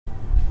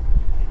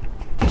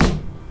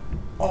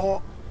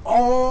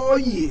Oh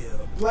yeah,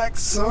 Black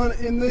Sun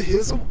in the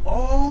Hizzle,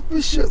 all for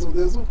shizzle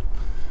dizzle.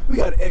 We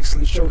got an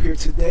excellent show here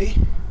today.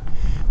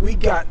 We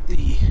got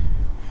the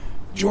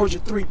Georgia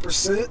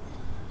 3%,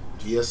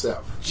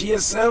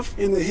 GSF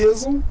in the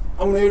Hizzle.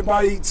 I want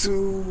everybody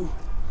to,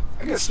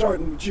 I guess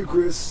starting with you,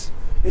 Chris,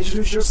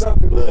 introduce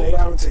yourself and we'll go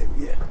around the table.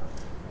 Yeah.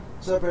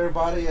 What's up,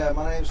 everybody?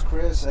 My name's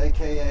Chris,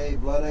 aka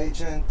Blood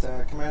Agent,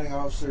 Commanding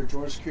Officer,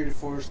 Georgia Security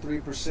Force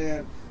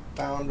 3%,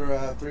 founder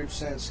of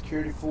 3%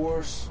 Security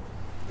Force.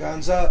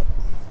 Guns up.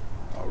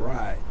 All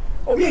right.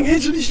 Oh, you ain't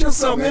introduce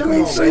yourself, man. We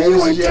ain't on, say man.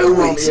 you in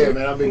 2 weeks. Yeah,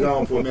 man. I've been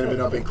gone for a minute.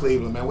 Been up in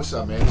Cleveland, man. What's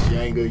up, man? It's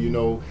Yanga. You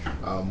know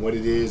what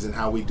it is and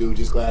how we do.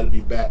 Just glad to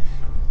be back.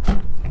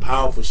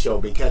 Powerful show.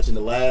 Been catching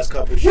the last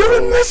couple of shows. You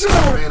been missing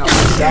out. Man, I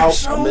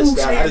missed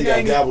out. I didn't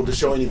got gabbled. The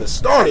show ain't even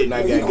started, and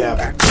I got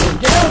gabbled.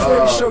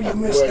 The show you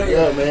missed out.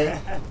 Yeah,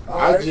 man.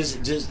 Right. I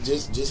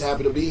just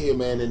happy to be here,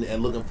 man,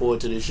 and looking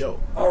forward to this show.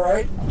 All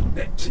right.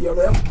 To your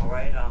left. All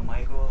right.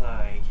 Michael,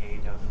 aka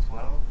Delta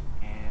 12,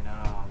 and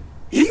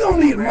he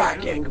gonna need a mic,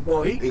 Yanga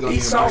boy.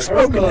 He's soft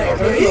spoken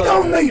there. He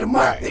gonna need a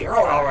mic there.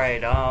 all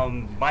right.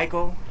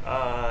 Michael,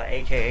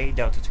 aka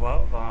Delta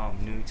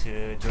 12, new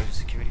to Georgia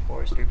Security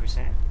Force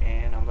 3%,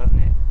 and I'm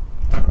loving it.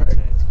 All right.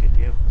 It's a good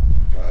deal.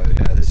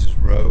 Yeah, this is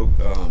Rogue,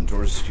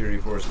 Georgia Security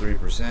Force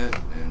 3%,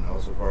 and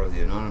also part of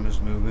the Anonymous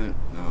movement.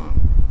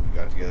 We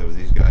got together with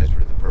these guys for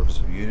the purpose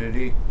of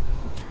unity.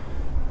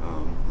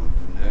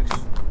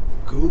 Next.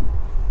 Cool.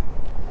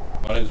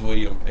 My name is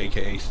William,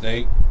 aka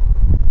Snake,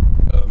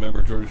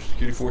 member of Georgia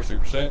Security Force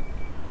 3%,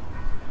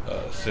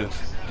 since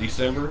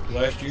December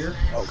last year.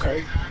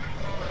 Okay.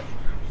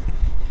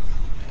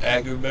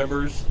 Active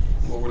members,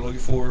 what we're looking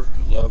for,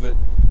 love it,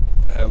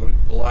 having a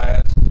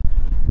blast.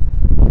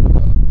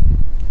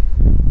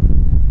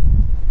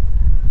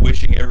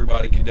 Wishing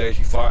everybody could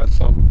actually find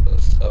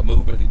a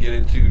movement to get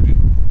into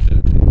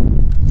to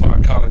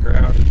find common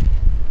ground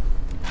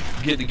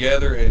and get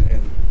together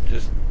and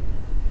just,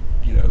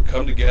 you know,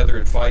 come together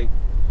and fight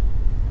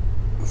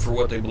for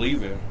what they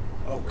believe in.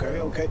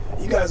 Okay.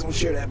 You guys gonna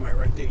share that mic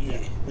right there?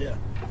 Yeah.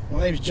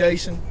 My name's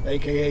Jason,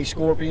 aka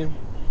Scorpion,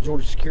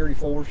 Georgia Security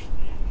Force.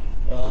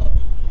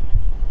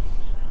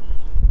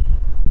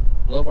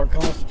 Love our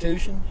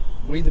Constitution.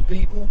 We the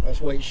people. That's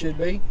the way it should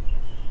be.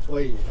 That's the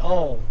way it's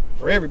all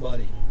for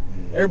everybody.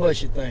 Everybody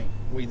should think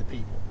we the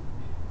people.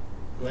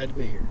 Glad to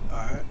be here. All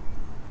right.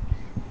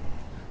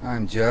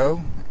 I'm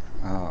Joe,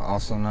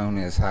 also known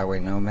as Highway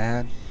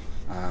Nomad.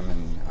 I'm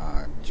in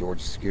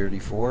Georgia Security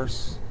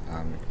Force.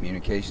 I'm a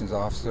communications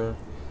officer,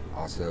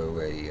 also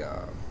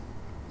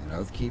an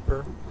oath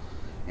keeper,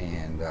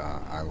 and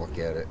I look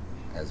at it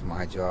as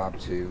my job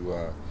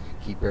to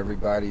keep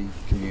everybody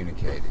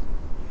communicating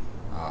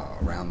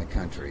around the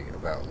country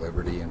about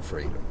liberty and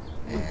freedom.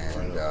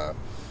 And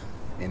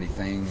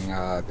anything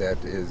that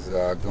is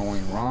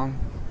going wrong,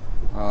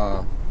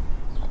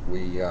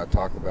 we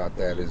talk about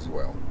that as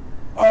well.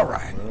 All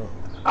right.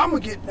 I'm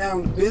going to get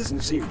down to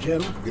business here,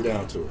 gentlemen. Get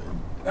down to it.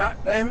 God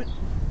damn it.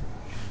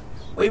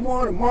 We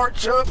want to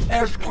march up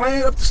as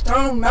planned up the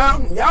Stone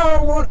Mountain.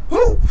 Y'all want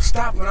who's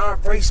stopping our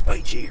free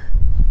speech here?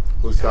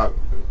 Who's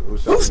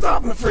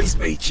stopping the free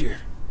speech here?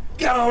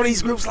 Got all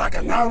these groups like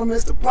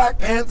Anonymous, the Black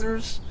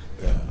Panthers.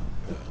 Yeah.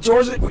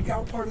 Georgia,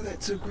 y'all part of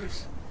that too,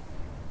 Chris?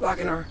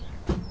 Blocking our...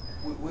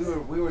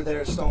 We were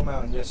there at Stone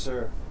Mountain, yes,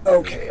 sir.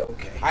 Okay.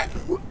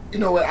 You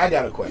know what? I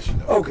got a question,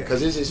 though. Okay.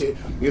 Because this is,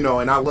 you know,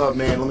 and I love,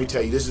 man, let me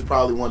tell you, this is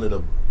probably one of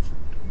the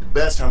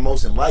best and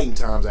most enlightened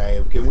times I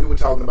have. Because we were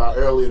talking about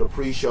earlier, the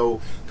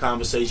pre-show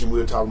conversation, we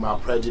were talking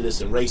about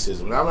prejudice and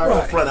racism. And I'm not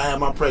up front, I had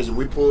my prejudice.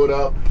 We pulled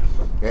up,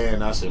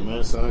 and I said,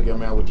 man, son, get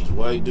me out with these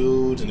white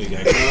dudes, and they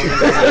got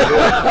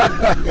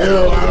guns. You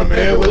know,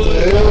 man, what the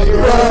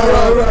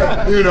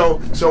hell? You know,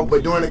 so,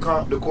 but during the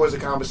course of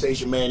the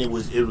conversation, man, it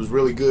was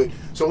really good.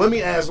 So let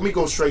me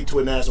go straight to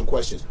it and ask some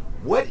questions.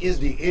 What is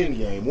the end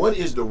game? What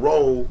is the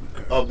role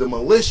of the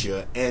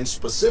militia and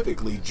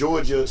specifically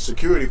Georgia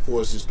Security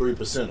Forces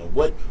 3%?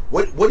 What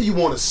do you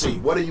want to see?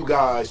 What are you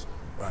guys?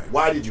 Right.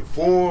 Why did you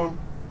form?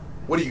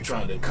 What are you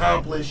trying to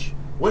accomplish?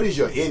 What is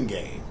your end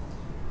game?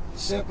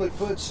 Simply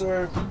put,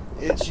 sir,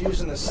 it's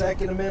using the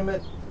Second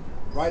Amendment,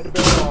 right to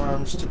bear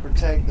arms, to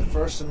protect the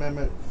First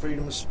Amendment,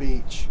 freedom of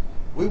speech.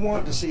 We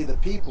want to see the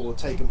people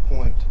taking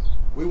point.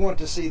 We want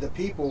to see the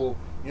people,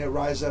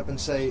 rise up and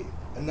say,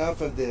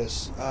 enough of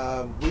this.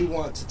 We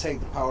want to take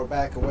the power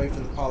back away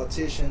from the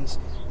politicians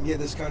and get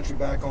this country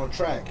back on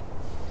track.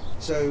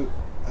 So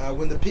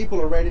when the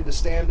people are ready to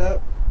stand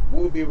up,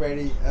 we'll be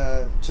ready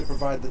to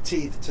provide the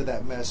teeth to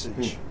that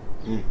message.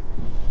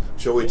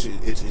 So it's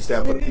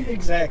that for the people.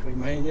 Exactly,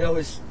 man.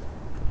 It's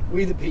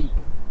we the people.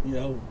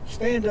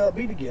 Stand up,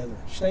 be together,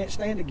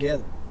 stand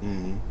together.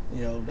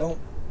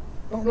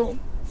 Don't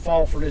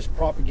fall for this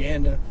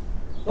propaganda.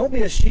 Don't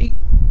be a sheep.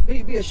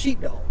 Be a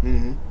sheepdog.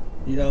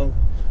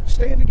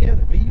 Stand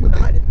together, be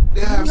united.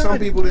 There have some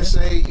people that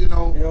say,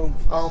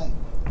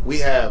 we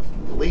have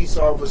police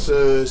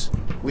officers,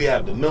 we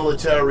have the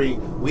military,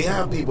 we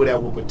have people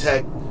that will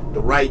protect the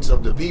rights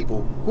of the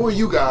people. Who are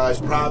you guys,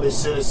 private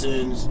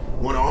citizens,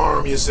 want to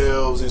arm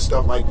yourselves and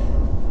stuff like?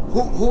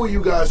 Who are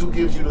you guys? Who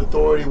gives you the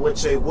authority?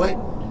 What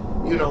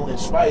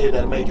inspired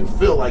that made you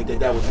feel like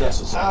that was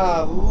necessary?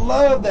 I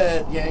love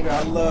that, Yanga.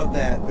 I love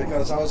that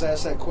because I was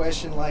asked that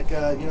question like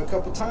a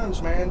couple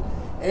times, man.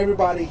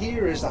 Everybody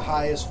here is the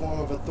highest form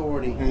of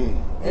authority.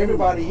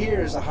 Everybody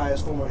here is the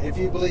highest form of. If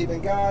you believe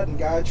in God and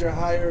God's your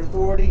higher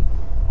authority,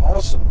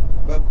 awesome.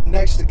 But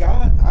next to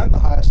God, I'm the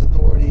highest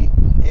authority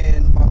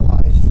in my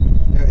life.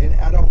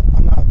 And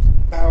I'm not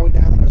bowing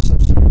down or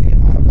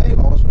subservient. I obey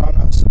laws, but I'm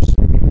not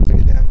subservient to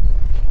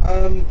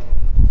them.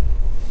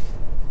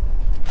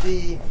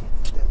 The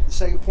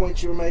second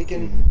point you were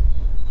making.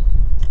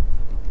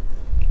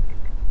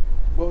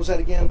 What was that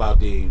again? About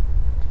the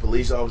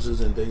police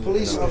officers and things.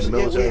 Police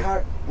officers.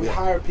 Yeah, we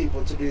hire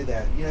people to do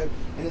that.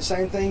 And the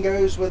same thing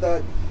goes with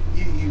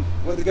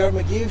what the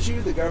government gives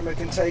you, the government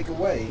can take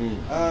away.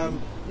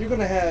 You're going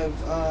to have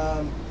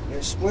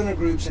splinter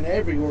groups in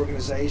every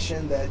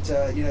organization that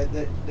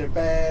that they're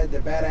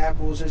bad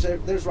apples.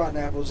 There's rotten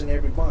apples in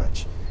every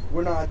bunch.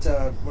 We're not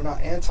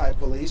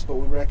anti-police, but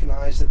we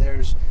recognize that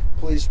there's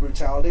police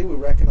brutality. We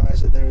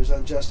recognize that there's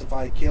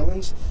unjustified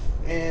killings,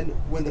 and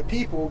when the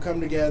people come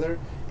together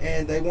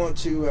and they want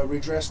to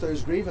redress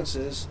those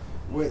grievances,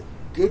 with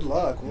good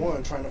luck,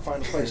 one, trying to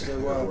find a place to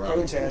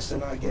protest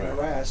and not get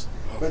harassed,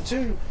 but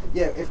two,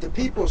 if the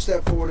people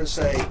step forward and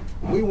say,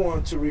 we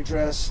want to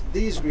redress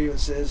these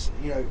grievances,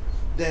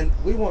 then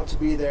we want to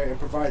be there and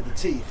provide the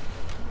teeth.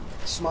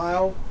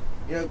 Smile,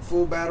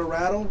 full battle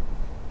rattle.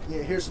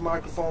 Here's the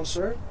microphone,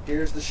 sir.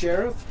 Here's the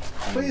sheriff.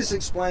 Please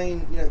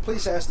explain,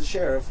 please ask the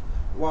sheriff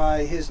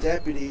why his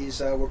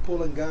deputies were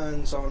pulling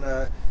guns on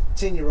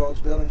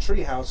 10-year-olds building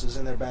tree houses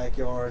in their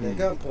backyard at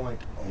gunpoint.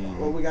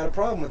 Well, we got a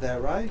problem with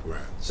that, right?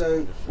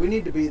 So we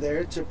need to be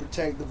there to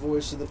protect the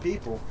voice of the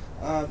people.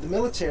 The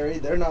military,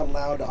 they're not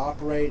allowed to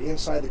operate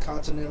inside the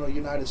continental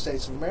United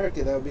States of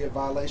America. That would be a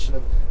violation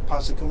of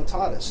posse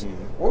comitatus.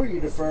 Or you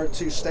defer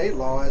to state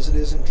law as it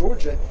is in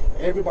Georgia.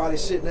 Everybody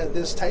sitting at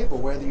this table,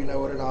 whether you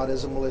know it or not,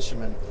 is a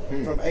militiaman.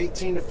 From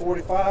 18 to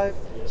 45,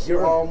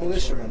 you're all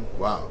militiamen.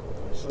 Wow.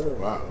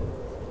 Wow.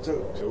 So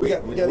we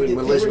got to get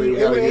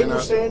every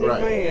understanding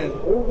man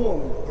or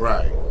woman.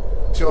 Right.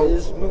 So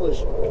is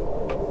militia.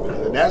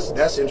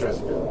 That's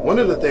interesting. One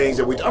of the things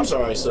that I'm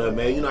sorry, sir,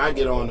 man. I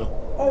get on the.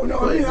 Oh no,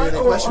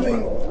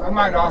 I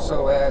might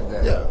also add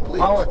that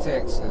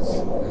politics is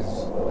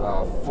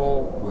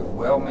full with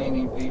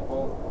well-meaning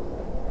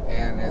people,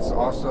 and it's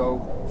also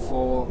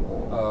full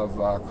of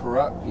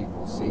corrupt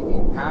people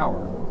seeking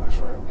power. That's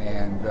right.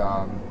 And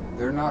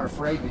they're not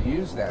afraid to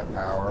use that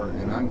power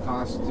in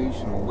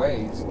unconstitutional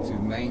ways to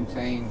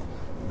maintain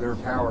their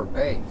power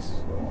base.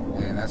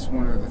 And that's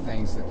one of the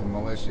things that the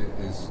militia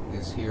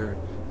is here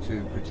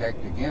to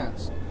protect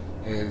against,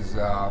 is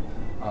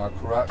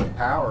corrupt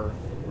power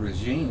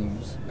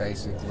regimes,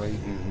 basically,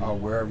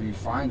 wherever you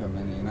find them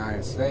in the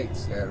United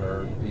States that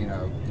are,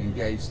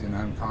 engaged in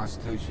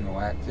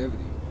unconstitutional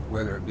activity,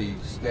 whether it be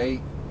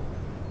state,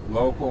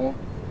 local,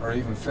 or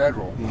even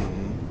federal.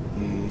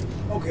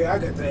 Okay, I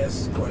got to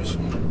ask this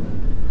question.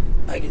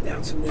 I get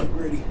down to the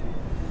nitty-gritty.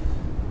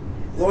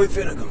 Lloyd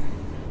Finnegan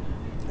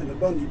and the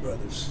Bundy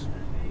brothers.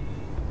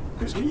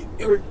 Chris,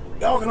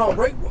 y'all can all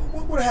break.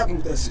 What happened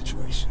with that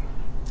situation?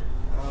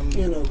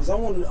 Because I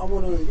want to,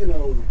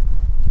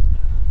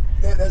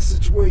 that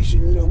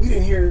situation. We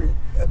didn't hear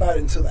about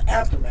it until the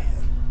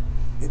aftermath.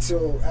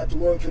 Until after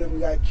Lloyd Finnegan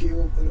got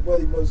killed and the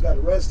Bundy brothers got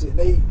arrested.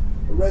 They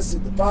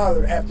arrested the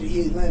father after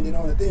he had landed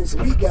on the thing.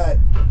 So we got,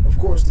 of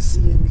course, the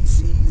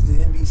CNBCs,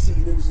 the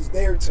NBC News is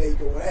their take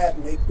on what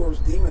happened. They, of course,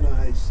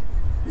 demonized,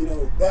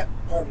 that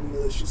part of the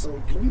militia.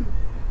 So can you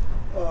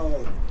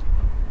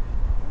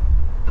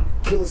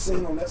fill us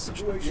in on that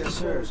situation? Yes,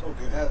 sir.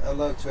 Okay. I'd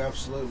love to,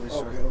 absolutely,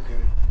 sir.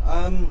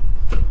 Okay.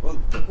 Well,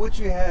 what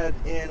you had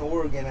in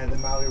Oregon at the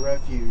Maui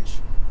Refuge,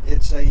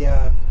 it's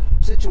a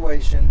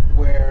situation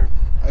where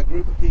a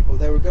group of people,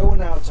 they were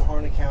going out to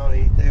Harnett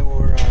County, they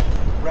were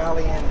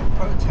rallying and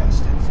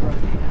protesting.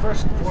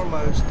 First and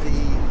foremost, the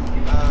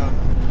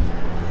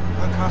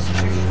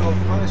unconstitutional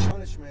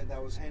punishment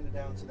that was handed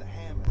down to the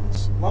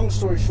Hammonds. Long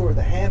story short,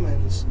 the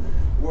Hammonds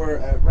were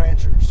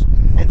ranchers.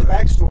 And the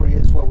backstory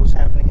is what was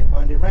happening at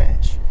Bundy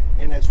Ranch.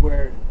 And that's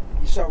where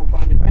you start with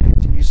Bundy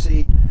Ranch and you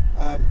see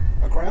a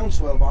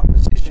groundswell of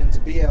opposition to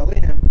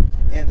BLM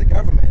and the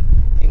government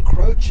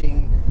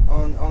encroaching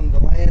on the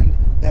land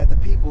that the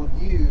people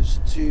use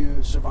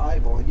to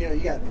survival. You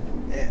got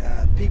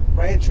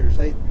ranchers.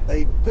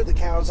 They put the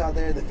cows out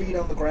there, they feed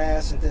on the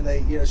grass, and then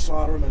they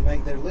slaughter them and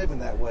make their living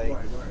that way.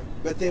 Right.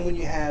 But then when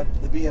you have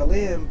the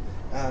BLM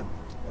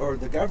or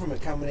the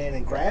government coming in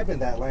and grabbing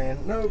that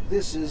land, no,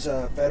 this is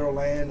federal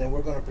land, and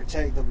we're going to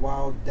protect the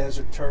wild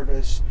desert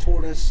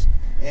tortoise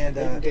and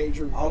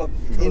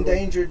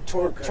endangered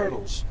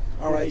turtles.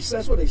 All right,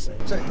 that's what they say.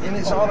 So, and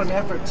it's all an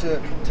effort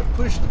to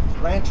push the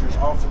ranchers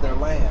off of their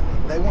land.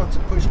 They want to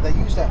push. They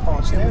use that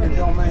false narrative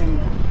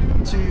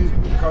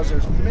because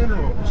there's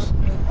minerals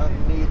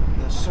underneath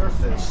the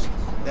surface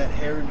that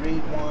Harry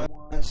Reid wants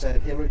wants,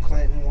 that Hillary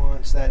Clinton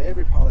wants, that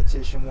every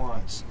politician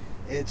wants.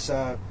 It's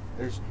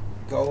there's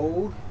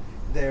gold,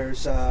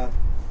 there's they're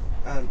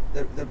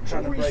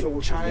trying to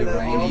break China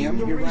uranium.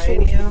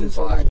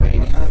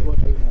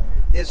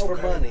 It's for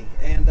money,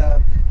 and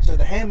so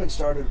the Hammond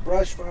started a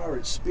brush fire.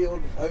 It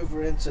spilled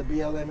over into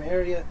BLM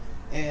area,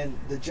 and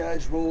the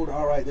judge ruled,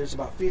 all right, there's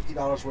about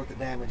 $50 worth of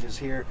damages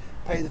here.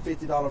 Pay the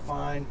 $50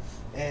 fine,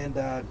 and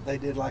they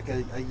did like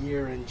a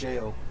year in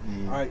jail.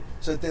 All right,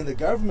 so then the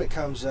government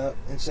comes up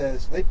and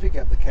says, they pick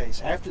up the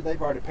case after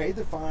they've already paid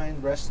the fine,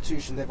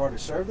 restitution, they've already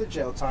served the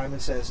jail time,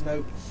 and says,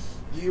 nope,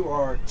 you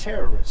are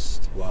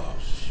terrorists. Wow.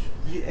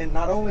 And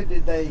not only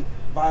did they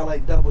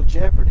violate double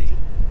jeopardy,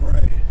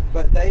 Right.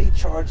 but they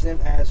charged them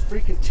as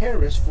freaking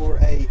terrorists for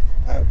a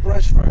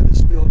brush fire that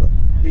spilled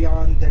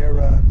beyond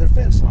their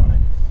fence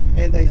line.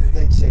 And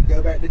they said,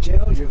 go back to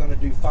jail, you're going to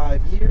do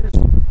 5 years.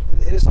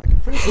 And it's like a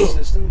prison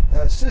system,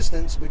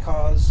 assistance,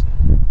 because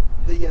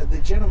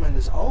the gentleman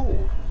is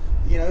old.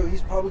 You know,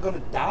 he's probably going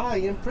to die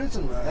in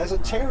prison as a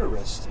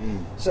terrorist.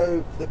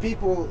 So the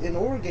people in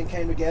Oregon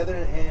came together,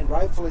 and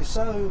rightfully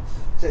so,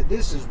 said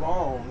this is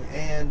wrong,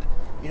 and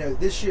you know,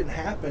 this shouldn't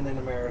happen in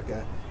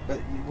America.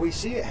 But we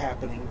see it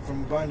happening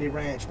from Bundy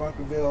Ranch,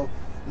 Bunkerville,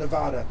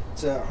 Nevada,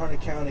 to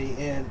Harnett County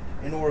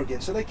in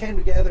Oregon. So they came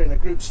together, and a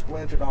group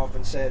splintered off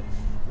and said,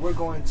 we're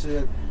going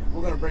to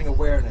bring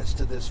awareness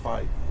to this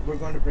fight. We're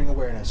going to bring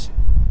awareness.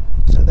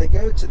 So they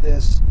go to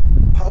this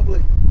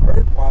public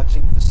bird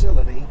watching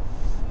facility,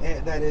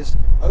 and that is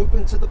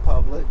open to the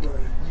public. You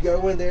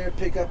go in there,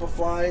 pick up a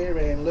flyer,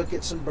 and look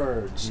at some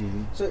birds.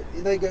 So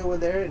they go in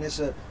there, and it's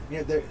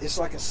it's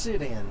like a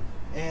sit-in,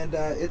 and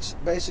it's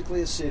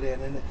basically a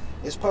sit-in, and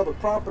it's public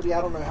property. I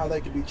don't know how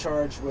they could be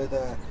charged with,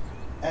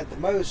 at the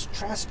most,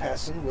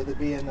 trespassing, with it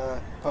being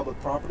public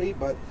property,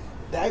 but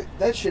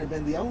that should have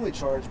been the only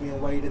charge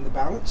being weighed in the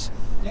balance.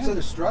 Yeah, so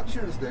the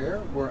structures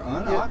there were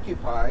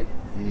unoccupied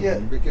Yeah.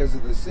 because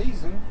of the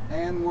season,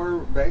 and were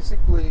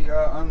basically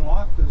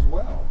unlocked as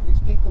well. These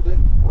people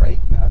didn't break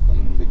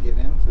nothing to get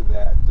into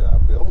that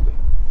building.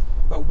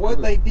 But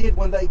what they did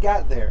when they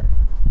got there,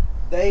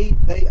 they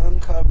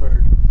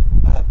uncovered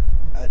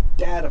a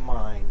data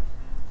mine.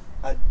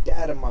 A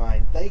data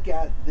mine. They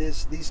got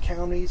these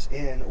counties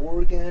in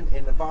Oregon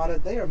and Nevada.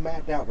 They are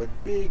mapped out with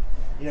big,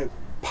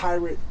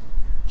 pirate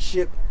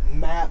ship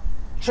map,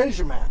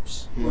 treasure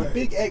maps with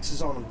big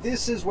X's on them.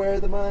 This is where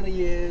the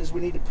money is.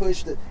 We need to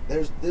push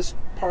there's this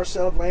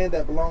parcel of land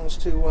that belongs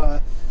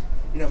to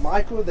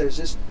Michael. There's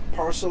this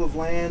parcel of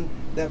land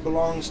that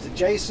belongs to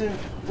Jason.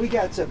 We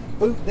got to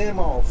boot them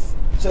off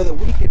so that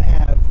we can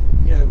have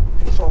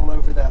control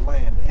over that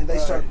land. And they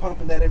start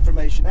pumping that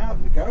information out,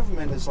 and the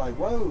government is like,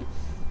 whoa,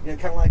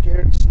 kind of like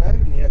Eric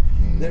Snowden.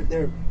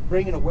 They're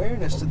bringing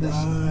awareness to this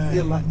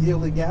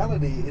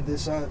illegality,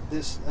 this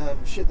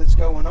shit that's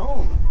going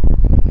on.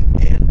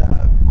 And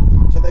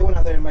so they went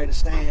out there and made a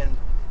stand.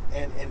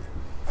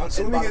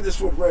 So let me get this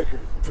for record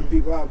for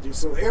people out there.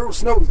 So Errol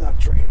Snowden's not a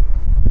traitor.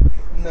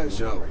 No,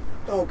 sir.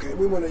 Okay,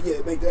 we want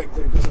to make that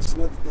clear, because that's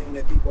another thing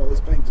that people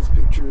always paint this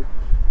picture.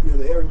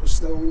 The Errol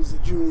Snowdens, the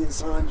Julian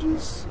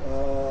Assanges,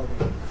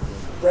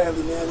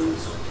 Bradley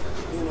Mannings.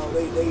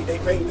 They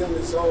paint them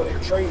as all they're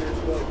traitors,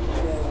 but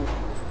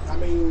I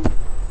mean,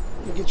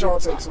 you get your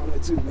takes on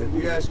that too. If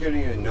you ask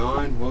any of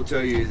non, we'll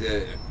tell you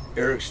that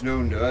Eric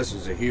Snowden to us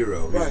is a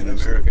hero. He's Right, an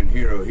American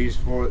hero. He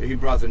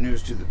brought the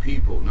news to the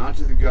people, not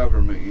to the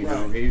government.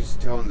 He's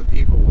telling the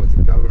people what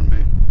the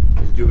government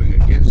is doing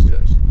against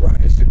us. Right.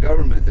 It's the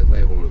government that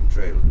labeled him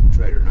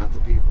traitor, not the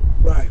people.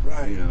 Right.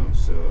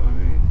 So I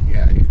mean,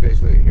 yeah, he's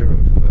basically a hero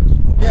to us.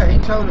 Yeah, he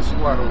told us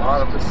what a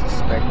lot of us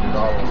suspected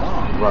all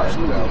along. Right.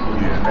 That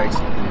we were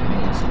basically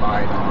being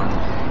spied on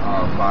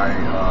by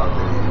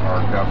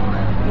our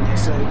government, the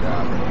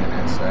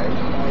NSA.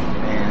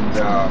 And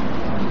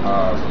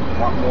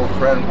what more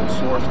credible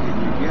source could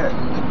you get?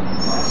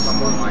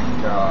 Someone like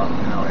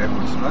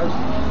Edward Snowden.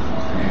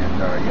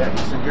 And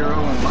he's a hero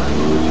in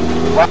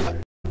my book.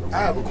 I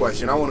have a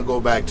question I want to go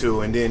back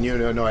to, and then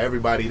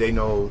everybody, they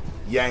know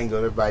Yanga,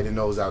 everybody that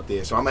knows out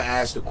there. So I'm going to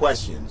ask the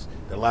questions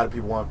that a lot of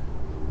people want.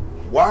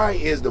 Why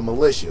is the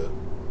militia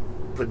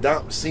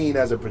seen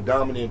as a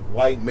predominant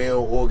white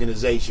male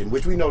organization,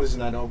 which we know this,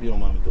 and I hope you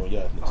don't mind me throwing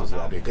out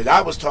there, because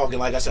I was talking,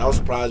 like I said, I was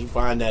surprised to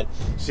find that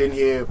sitting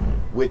here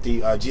with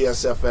the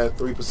GSF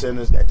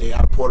 3%ers, that they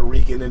got a Puerto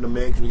Rican in the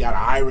mix, we got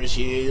an Irish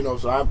here,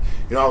 so I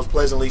was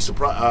pleasantly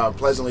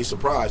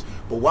surprised.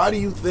 But why do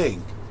you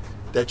think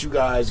that you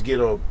guys get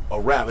a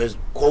rap? It's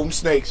quoting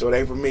Snake, so it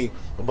ain't from me.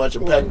 A bunch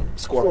of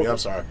Scorpion. I'm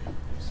sorry,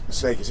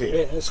 Snake is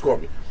here. Yeah,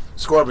 Scorpion.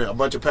 A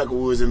bunch of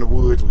peckerwoods in the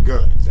woods with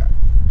guns.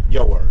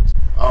 Your words.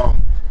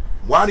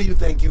 Why do you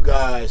think you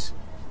guys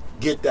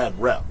get that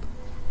rep?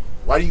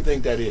 Why do you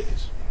think that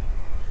is?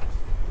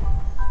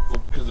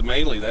 Well, because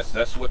mainly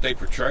that's what they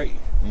portray.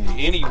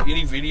 Any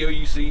video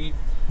you see,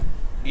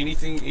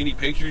 any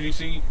pictures you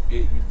see,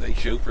 they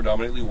show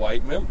predominantly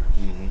white members.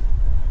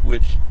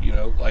 Which,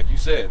 like you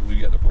said, we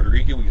got the Puerto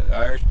Rican, we got the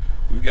Irish,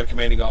 we've got a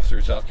commanding officer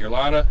in South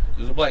Carolina,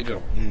 there's a black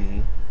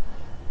gentleman.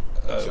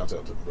 Shout out to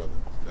the brother.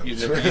 You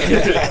know?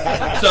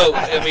 So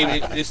I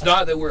mean, it's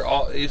not that we're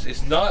all.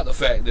 It's not the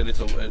fact that it's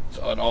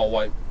an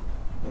all-white.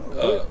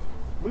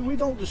 We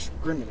don't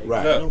discriminate.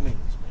 Right. By no means.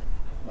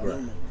 By no Right.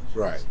 means.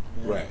 Right.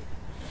 Right.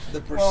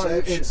 The Well,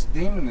 perception. it's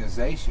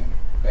demonization,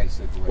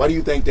 basically. Why do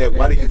you think that?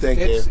 Why do you think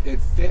that?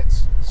 It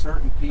fits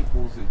certain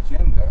people's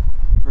agenda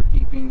for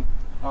keeping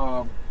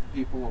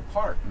people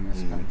apart in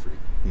this country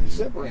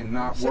and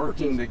not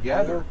working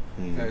together.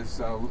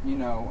 Because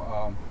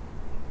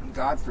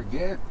God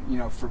forbid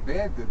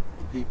the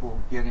people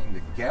getting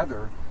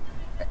together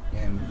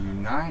and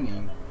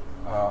uniting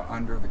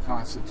under the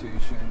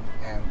Constitution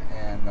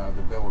and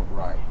the Bill of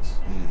Rights.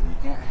 You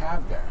can't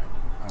have that.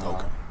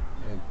 Okay.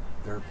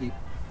 There are people,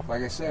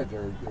 like I said,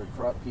 there are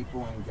corrupt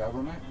people in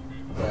government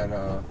that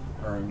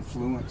are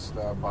influenced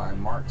by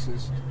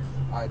Marxist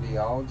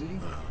ideology.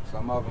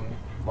 Some of them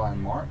by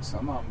Marx,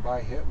 some of them by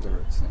Hitler.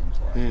 It seems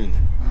like.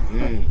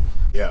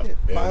 Yeah.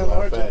 By a and lot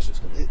large, of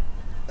fascists.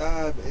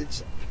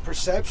 it's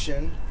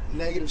perception,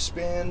 negative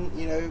spin.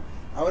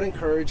 I would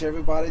encourage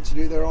everybody to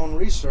do their own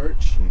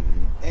research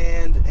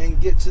and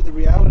get to the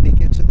reality,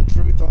 get to the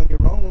truth on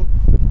your own.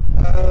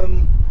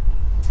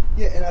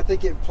 And I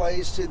think it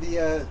plays to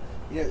the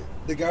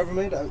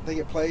government. I think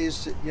it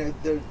plays to,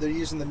 they're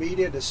using the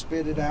media to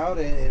spit it out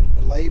and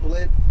label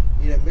it,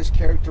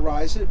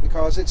 mischaracterize it,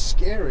 because it's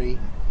scary.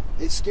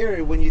 It's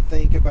scary when you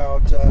think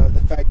about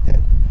the fact that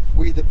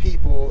we the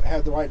people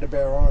have the right to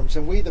bear arms,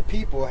 and we the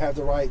people have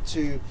the right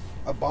to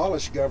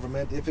abolish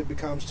government if it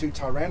becomes too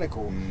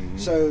tyrannical.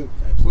 So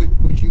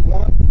would you,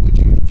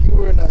 if you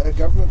were in a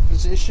government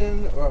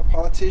position or a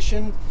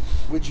politician,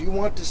 would you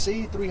want to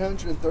see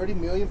 330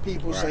 million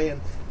people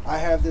saying, I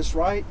have this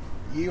right,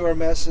 you are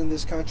messing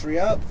this country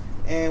up,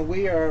 and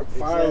we are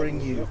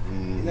firing you?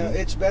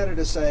 It's better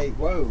to say,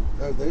 whoa,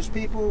 those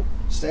people,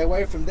 stay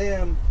away from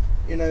them,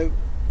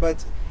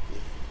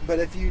 but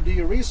if you do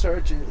your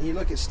research and you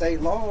look at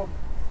state law,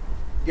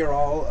 you're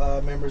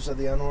all members of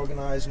the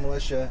unorganized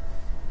militia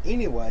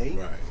anyway.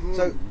 Right.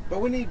 So, but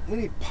we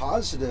need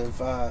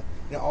positive,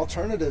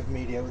 alternative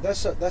media.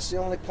 That's the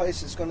only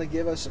place that's going to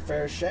give us a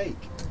fair shake.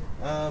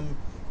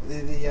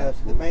 The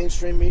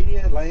mainstream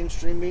media,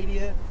 lamestream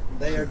media,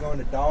 they are going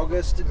to dog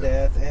us to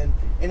death, and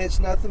it's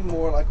nothing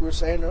more, like we were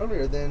saying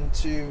earlier, than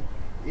to,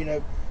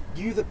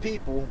 you the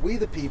people, we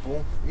the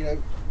people,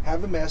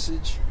 have a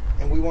message,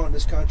 and we want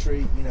this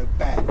country,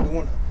 back. We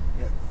want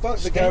to, fuck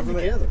the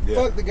government,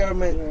 fuck the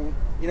government,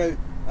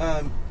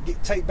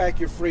 take back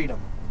your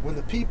freedom. When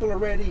the people are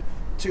ready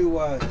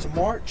to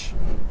march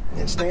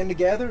and stand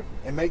together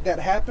and make that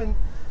happen,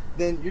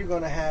 then you're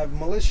going to have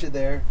militia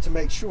there to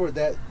make sure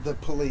that the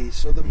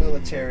police or the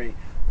military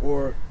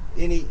or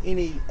any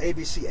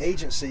ABC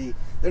agency,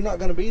 they're not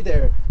going to be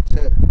there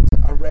to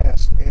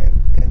arrest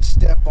and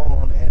step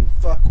on and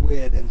fuck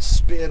with and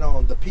spit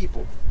on the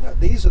people. Now,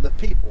 these are the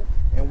people,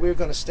 and we're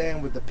going to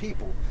stand with the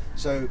people.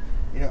 So,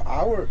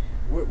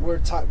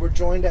 we're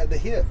joined at the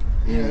hip,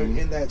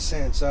 in that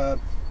sense.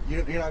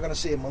 You're not going to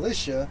see a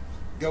militia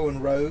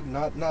going rogue,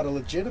 not a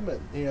legitimate,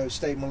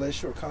 state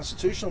militia or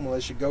constitutional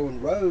militia going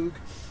rogue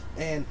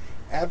and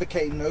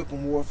advocating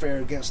open warfare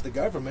against the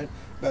government.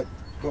 But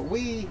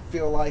we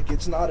feel like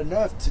it's not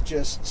enough to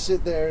just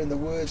sit there in the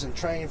woods and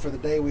train for the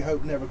day we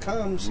hope never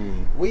comes.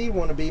 We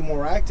want to be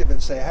more active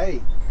and say,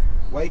 hey,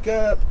 wake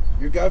up,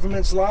 your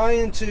government's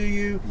lying to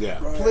you.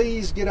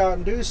 Please get out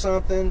and do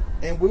something,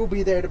 and we'll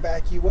be there to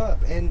back you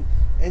up. And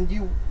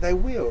they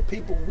will.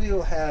 People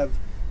will have,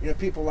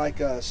 people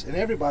like us, and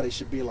everybody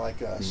should be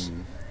like us.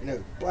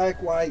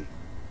 Black, white,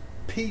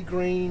 pea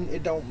green,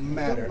 it don't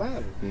matter.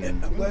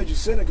 And I'm glad you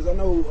said it, because I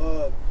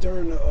know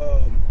during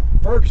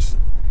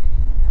Ferguson,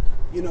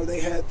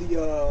 they had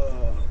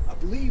I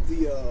believe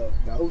the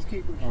Oath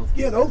Keepers.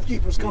 the Oath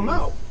Keepers come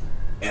out,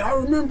 and I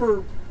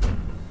remember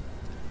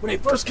when they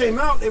first came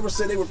out, they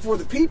said they were for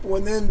the people,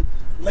 and then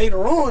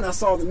later on, I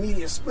saw the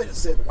media split. It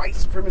said white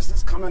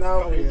supremacists coming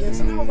out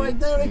against, and I was like,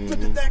 damn, they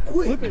flipped it that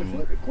quick. Flip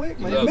it quick,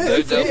 man.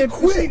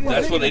 Quick.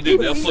 That's what they do.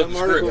 They'll flip the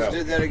script.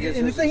 Did that against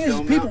And the thing is,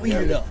 people eat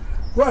it up.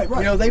 Right.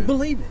 They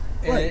believe it.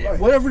 And Right.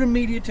 whatever the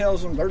media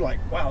tells them, they're like,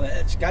 wow,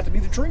 that's got to be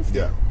the truth.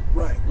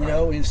 Right.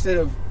 Instead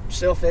of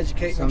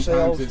self-educating Sometimes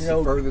themselves, it's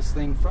the furthest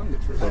thing from the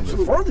truth. it's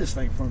the furthest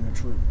thing from the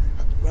truth.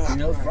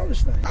 The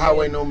furthest thing.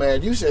 Highway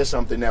Nomad, you said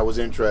something that was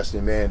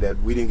interesting, man, that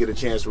we didn't get a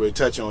chance to really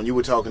touch on. You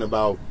were talking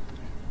about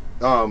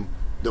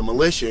the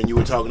militia, and you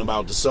were talking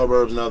about the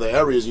suburbs and other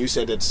areas, and you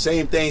said that the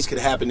same things could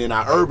happen in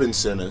our urban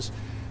centers,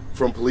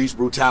 from police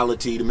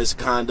brutality to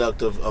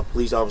misconduct of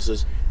police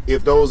officers,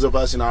 if those of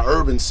us in our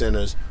urban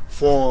centers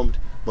formed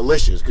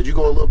militias. Could you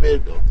go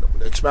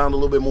expound a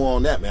little bit more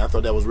on that, man? I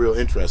thought that was real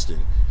interesting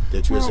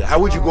that you said. How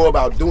would you go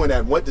about doing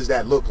that, and what does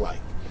that look like?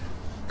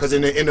 Because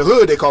in the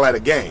hood, they call that a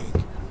gang.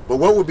 But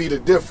what would be the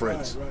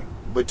difference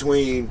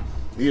between,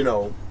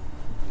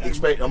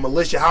 expect a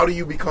militia? How do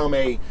you become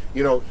a,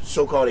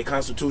 so-called a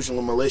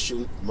constitutional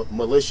militia?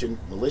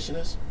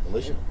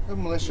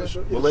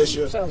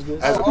 Sounds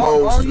good. As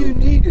opposed all to, you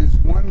need is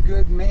one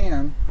good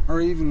man,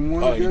 or even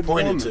one good he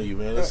pointed woman, to you,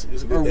 man. It's a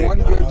good or day.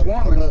 one good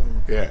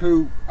woman Yeah.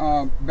 who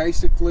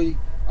basically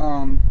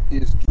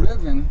is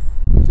driven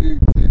to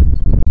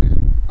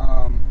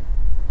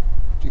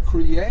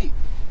create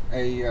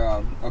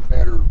a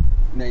better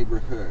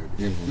neighborhood.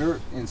 If they're,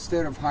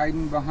 instead of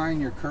hiding behind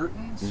your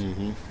curtains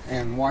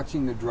and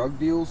watching the drug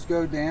deals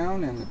go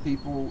down and the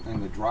people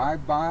and the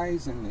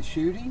drive-bys and the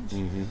shootings,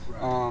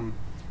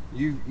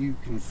 you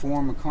can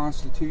form a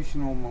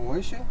constitutional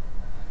militia,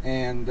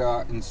 and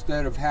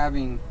instead of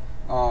having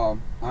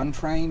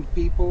untrained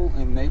people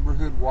in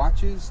neighborhood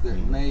watches that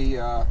may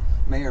or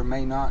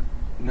may not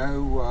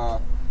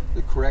know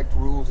the correct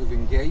rules of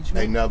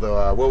engagement.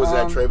 Another, what was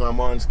that Trayvon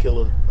Martin's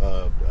killer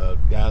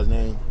guy's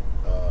name?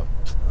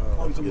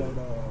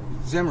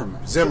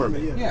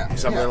 Zimmerman. Yeah.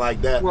 Something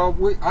like that. Well,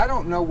 I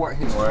don't know what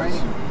his training,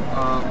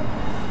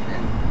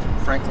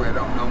 and frankly, I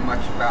don't know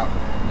much about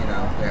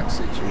that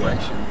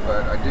situation.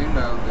 But I do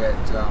know that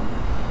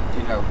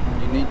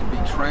you need to be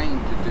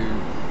trained to do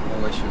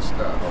militia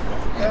stuff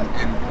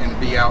and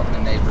be out in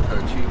the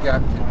neighborhoods. You got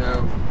to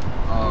know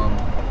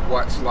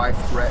what's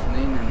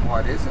life-threatening and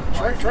what isn't.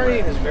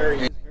 Training is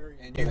very.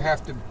 And you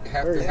have to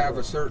have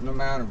a certain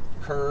amount of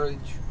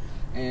courage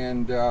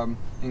and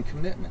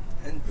commitment.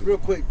 And real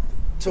quick,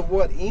 to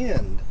what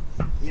end?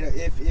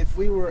 If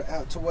we were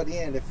out, to what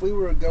end? If we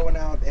were going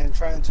out and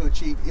trying to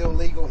achieve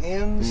illegal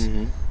ends,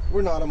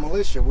 we're not a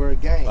militia. We're a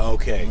gang.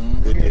 Okay,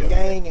 If you're a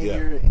gang and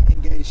you're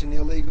engaged in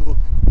illegal,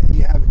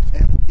 you have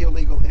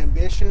illegal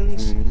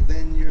ambitions,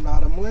 then you're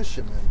not a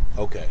militiaman.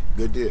 Okay,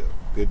 good deal.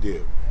 Good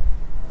deal.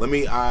 Let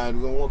me.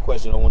 One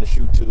question I want to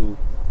shoot to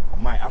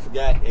Mike. I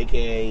forgot,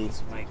 AKA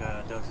Mike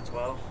Delta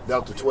 12.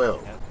 Delta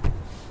 12.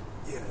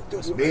 Yeah.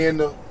 Being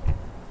the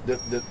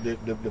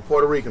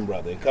Puerto Rican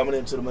brother and coming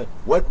into the,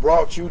 what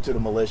brought you to the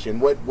militia, and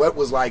what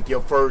was like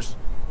your first,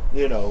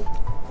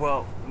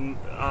 Well,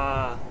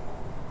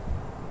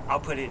 I'll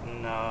put it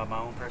in my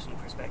own personal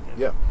perspective.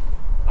 Yeah.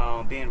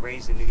 Being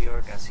raised in New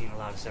York, I've seen a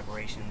lot of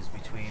separations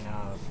between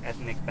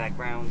ethnic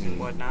backgrounds and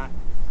whatnot.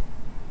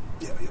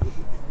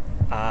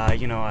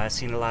 I've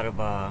seen a lot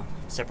of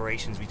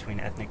separations between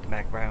ethnic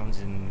backgrounds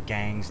and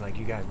gangs, like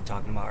you guys were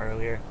talking about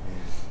earlier.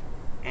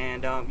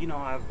 And I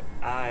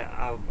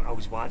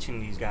was watching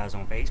these guys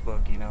on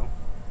Facebook,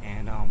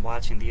 and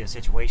watching the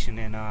situation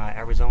in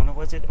Arizona,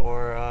 was it,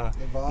 or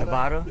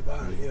Nevada,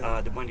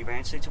 the Bundy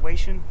Ranch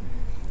situation.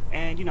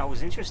 And I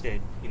was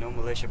interested,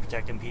 militia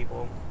protecting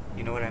people,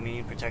 you know what I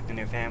mean, protecting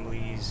their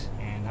families,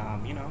 and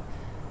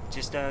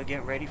just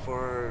getting ready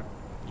for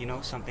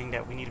something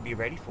that we need to be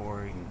ready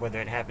for, whether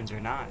it happens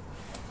or not.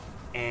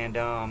 And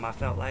I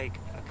felt like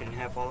I couldn't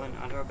have fallen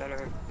under a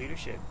better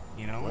leadership,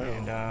 Wow.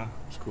 And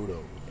It's cool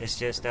though. it's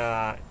just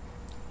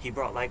he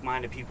brought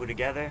like-minded people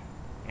together,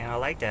 and I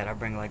like that. I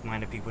bring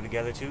like-minded people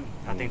together too.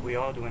 I think we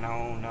all do in our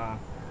own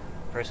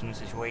personal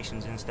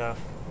situations and stuff,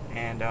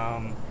 and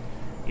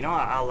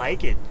I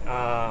like it.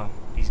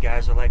 These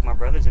guys are like my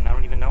brothers, and I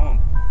don't even know them,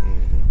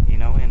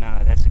 and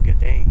that's a good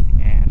thing.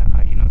 And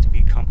to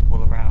be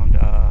comfortable around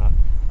a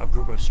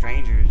group of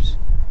strangers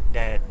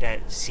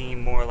that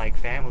seem more like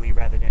family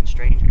rather than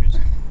strangers,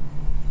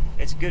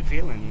 it's a good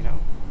feeling,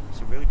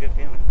 It's a really good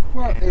feeling.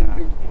 Well,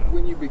 and,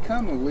 when you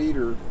become a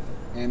leader,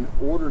 in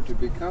order to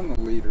become a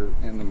leader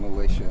in the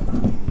militia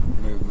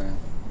movement,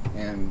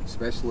 and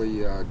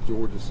especially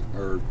Georgia's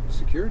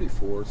security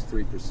force,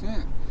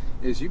 3%,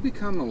 is you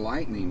become a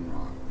lightning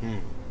rod.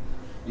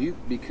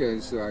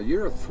 Because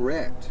you're a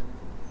threat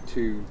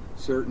to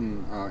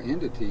certain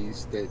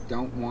entities that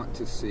don't want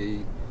to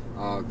see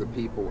the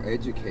people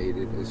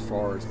educated as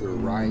far as their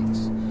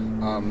rights,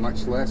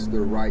 much less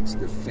their rights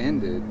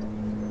defended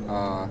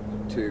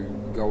to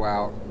go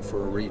out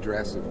for a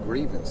redress of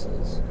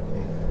grievances.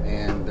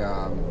 And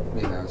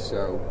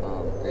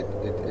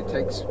it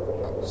takes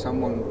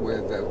someone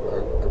with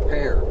a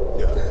pair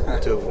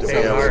to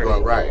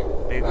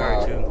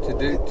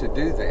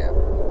do that.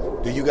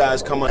 Do you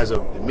guys come as a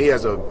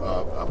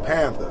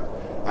Panther?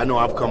 I know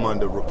I've come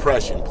under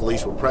repression,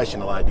 police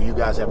repression a lot.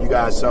 Have you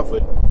guys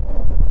suffered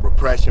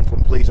repression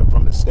from police or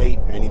from the state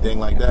or anything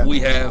like that? We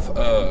have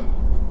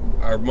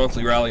our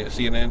monthly rally at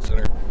CNN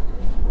Center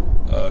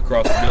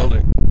across the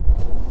building.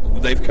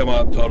 They've come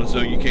out and told us,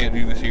 "Oh, you can't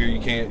do this here. You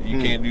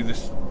can't do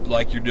this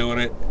like you're doing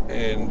it."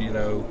 And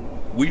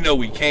we know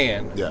we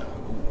can. Yeah.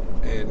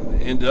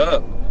 And end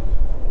up,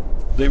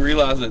 they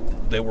realize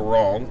that they were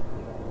wrong,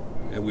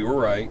 and we were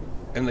right,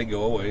 and they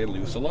go away and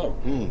leave us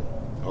alone.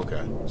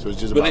 Okay. So it's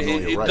just about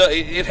knowing your rights.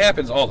 It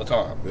happens all the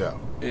time. Yeah.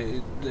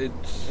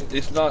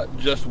 It's not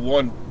just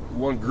one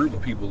group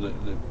of people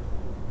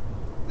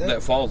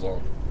that falls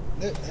on.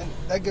 And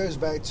that goes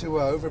back to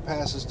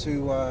overpasses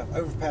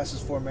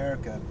for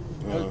America.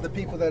 The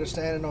people that are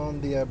standing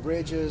on the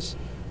bridges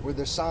with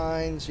their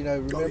signs,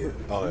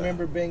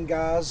 remember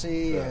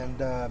Benghazi and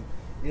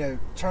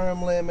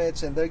term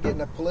limits, and they're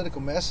getting a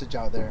political message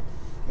out there.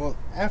 Well,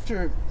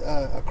 after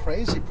a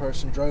crazy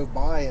person drove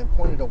by and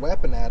pointed a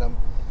weapon at them,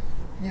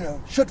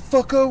 shut the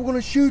fuck up, we're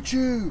gonna shoot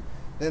you.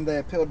 Then they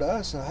appealed to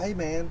us, and hey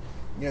man,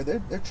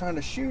 they're trying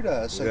to shoot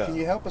us, so can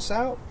you help us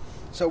out?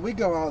 So we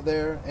go out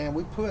there and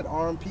we put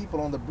armed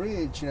people on the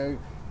bridge,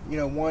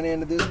 one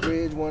end of this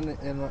bridge, one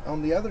and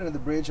on the other end of the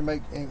bridge,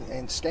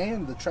 and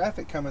scan the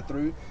traffic coming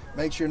through,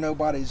 make sure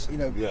nobody's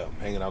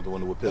hanging out the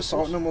window with pistols,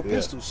 assaulting them with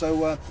pistols.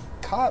 So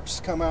cops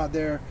come out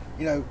there,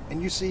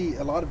 and you see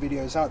a lot of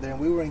videos out there, and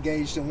we were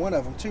engaged in one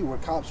of them too, where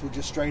cops would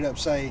just straight up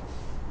say,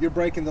 "You're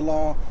breaking the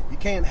law. You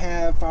can't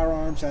have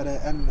firearms at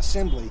an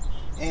assembly,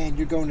 and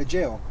you're going to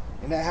jail."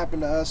 And that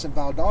happened to us in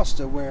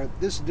Valdosta, where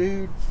this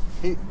dude,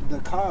 the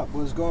cop,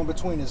 was going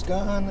between his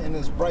gun and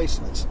his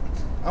bracelets.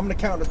 I'm going to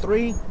count to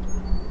 3.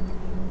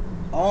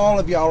 All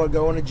of y'all are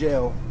going to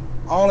jail.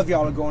 All of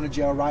y'all are going to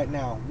jail right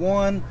now.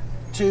 1,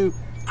 2,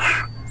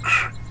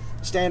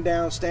 stand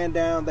down, stand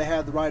down. They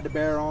have the right to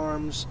bear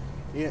arms,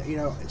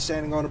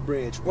 standing on a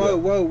bridge. Whoa,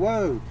 whoa,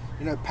 whoa.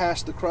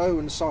 Past the crow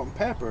and the salt and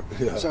pepper.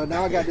 Yeah. So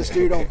now I got this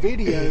dude on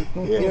video,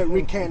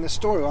 recanting the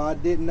story. Well, I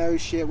didn't know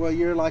shit. Well,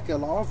 you're like a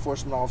law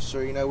enforcement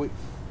officer.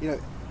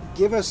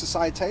 Give us a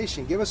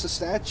citation, give us a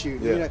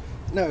statute. Yeah.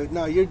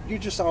 No, you're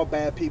just all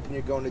bad people and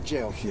you're going to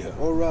jail. Yeah.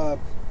 Or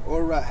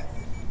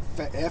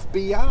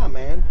FBI,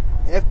 man.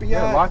 FBI.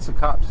 Yeah, lots of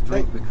cops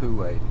drink the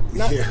Kool-Aid.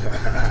 They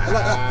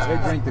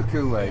drink the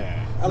Kool-Aid.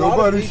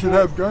 Nobody should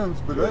have guns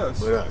but us.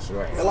 But us,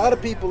 right. A lot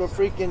of people are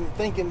freaking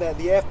thinking that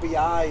the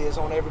FBI is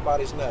on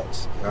everybody's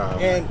nuts.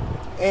 And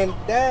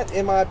that,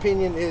 in my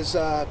opinion, is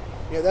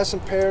that's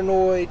some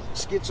paranoid,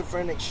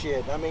 schizophrenic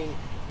shit. I mean,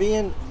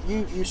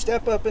 you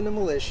step up in the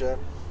militia,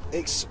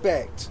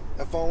 expect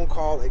a phone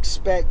call,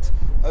 expect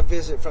a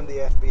visit from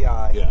the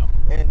FBI. Yeah.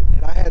 And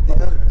I had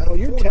the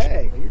you're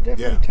tagged. You're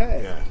definitely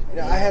tagged.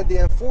 Yeah. I had the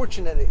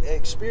unfortunate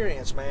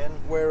experience, man,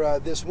 where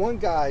this one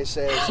guy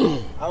says,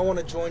 "I want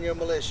to join your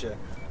militia."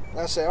 And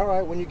I say, "All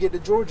right, when you get to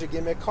Georgia,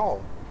 give me a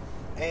call."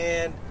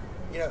 And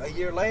a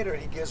year later,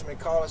 he gives me a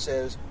call and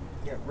says,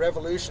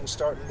 "Revolution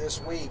starting this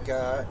week.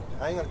 I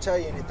ain't gonna tell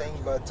you anything,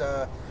 but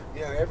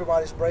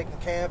everybody's breaking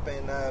camp,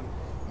 and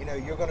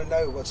you're gonna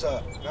know what's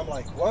up." And I'm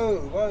like, "Whoa,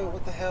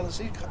 what the hell is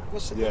he?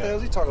 What the hell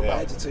is he talking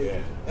about?"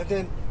 Yeah. And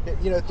then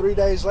 3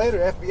 days later,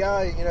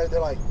 FBI, they're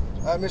like,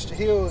 "Mr.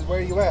 Hill, where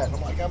are you at?" And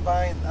I'm like, I'm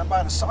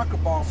buying a soccer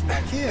ball for my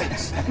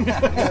kids." Who the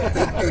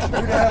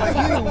hell are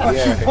you? What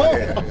you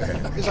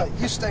want? He's like,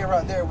 "You stay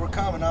right there. We're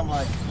coming." I'm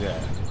like,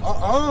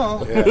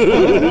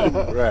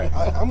 Right.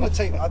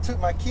 I took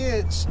my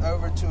kids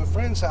over to a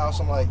friend's house.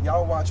 I'm like,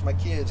 "Y'all watch my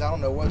kids. I don't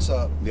know what's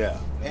up." Yeah.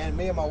 And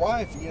me and my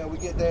wife, we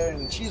get there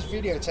and she's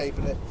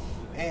videotaping it.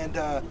 And,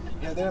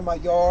 they're in my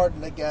yard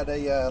and they got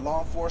a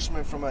law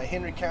enforcement from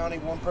Henry County.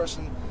 One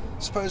person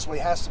supposedly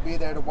has to be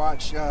there to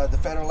watch the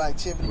federal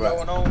activity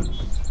going on.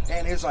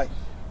 And he was like,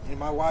 and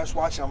my wife's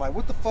watching. I'm like,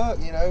 "What the fuck?"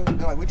 They're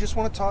like, "We just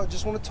want to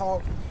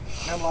talk,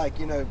 And I'm like,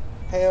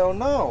 hell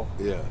no.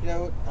 Yeah.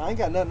 I ain't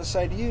got nothing to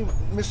say to you,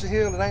 Mr.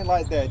 Hill. It ain't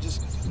like that.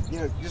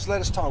 Just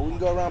let us talk. We can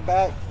go around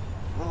back.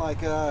 I'm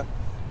like, all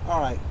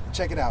right,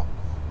 check it out.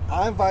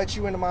 I invite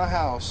you into my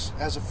house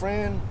as a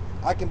friend.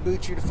 I can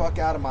boot you the fuck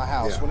out of my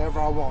house whenever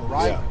I want,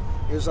 right?" Yeah.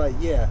 He was like,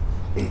 "Yeah."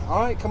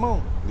 "All right, come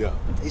on." Yeah.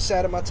 He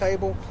sat at my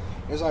table.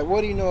 He was like,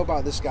 "What do you know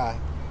about this guy?"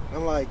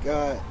 I'm like,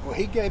 well,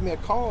 he gave me a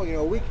call,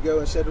 a week ago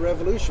and said the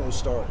revolution was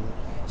starting.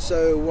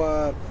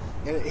 So,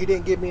 and he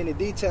didn't give me any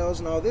details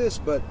and all this,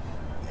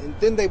 and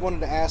then they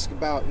wanted to ask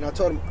about, and I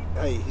told him,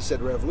 "Hey," he said,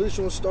 "the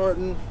revolution was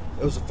starting.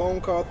 It was a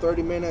phone call,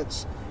 30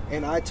 minutes.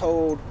 And I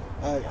told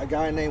a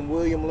guy named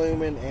William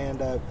Lumen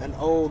and an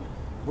old,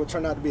 what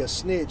turned out to be a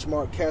snitch,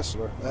 Mark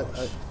Kessler,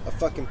 a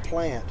fucking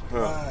plant."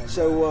 Right.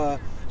 So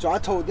I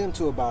told them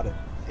too about it.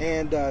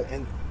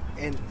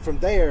 And from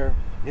there,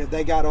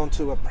 they got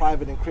onto a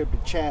private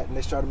encrypted chat and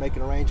they started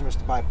making arrangements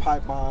to buy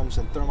pipe bombs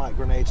and thermite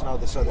grenades and all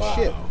this other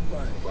shit.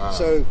 Wow.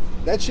 So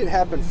that shit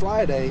happened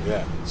Friday.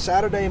 Yeah.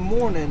 Saturday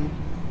morning,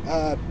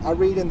 I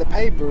read in the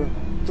paper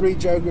 3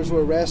 jokers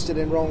were arrested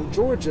in Rome,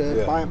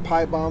 Georgia, buying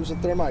pipe bombs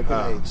and thermite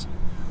grenades.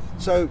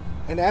 So,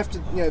 and after,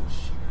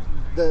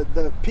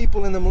 the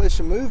people in the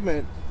militia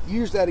movement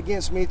use that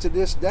against me to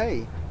this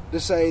day to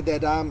say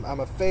that I'm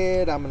a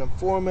Fed, I'm an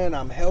informant,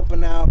 I'm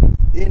helping out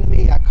the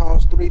enemy. I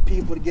caused 3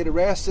 people to get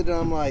arrested, and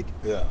I'm like,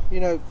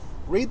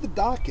 read the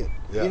docket,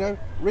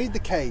 read the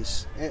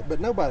case, but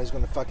nobody's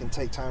going to fucking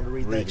take time to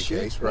read that the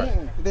shit. case,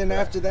 right? Then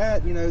after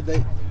that,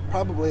 they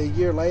probably a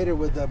year later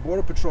with the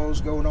border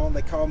patrols going on,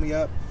 they called me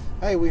up.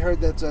 "Hey, we heard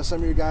that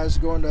some of your guys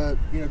are going to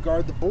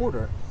guard the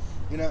border."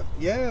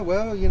 Yeah,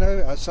 well,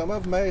 some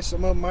of them may,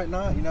 some of them might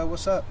not.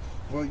 What's up?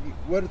 Well,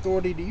 what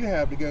authority do you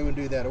have to go and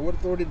do that, or what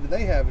authority do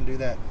they have and do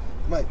that?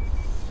 I'm like,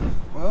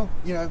 well,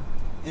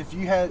 if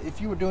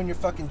you were doing your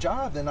fucking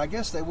job, then I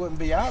guess they wouldn't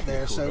be out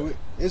there. So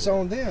it's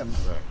on them.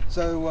 Right.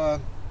 So,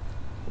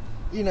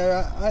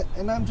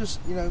 I'm just,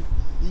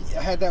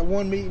 I had that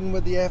one meeting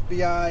with the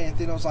FBI, and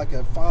then it was like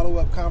a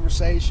follow-up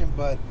conversation.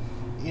 But,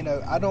 you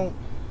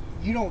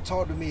don't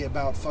talk to me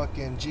about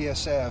fucking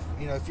GSF.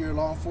 If you're a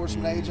law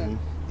enforcement agent,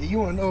 you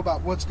want to know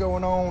about what's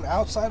going on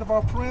outside of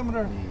our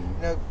perimeter.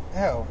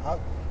 Hell,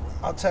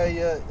 I'll tell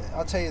you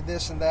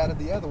this and that or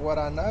the other, what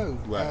I know.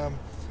 Right.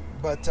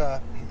 But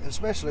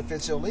especially if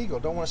it's illegal,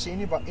 don't want to see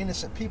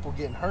innocent people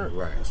getting hurt.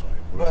 Right. That's right.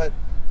 But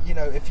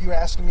if you're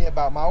asking me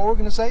about my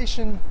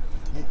organization,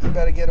 you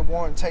better get a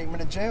warrant and take me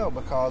to jail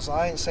because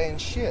I ain't saying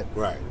shit.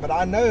 Right. But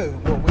I know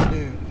what we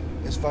do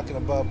is fucking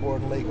above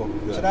board and legal.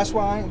 Yeah. So that's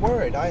why I ain't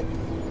worried. I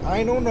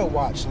ain't on no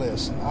watch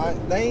list.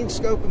 They ain't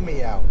scoping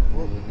me out.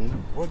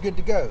 We're good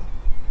to go.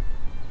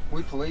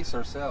 We police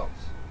ourselves.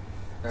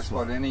 That's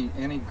what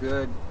any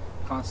good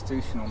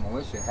constitutional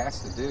militia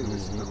has to do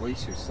is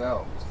police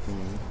yourselves.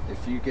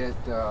 If you get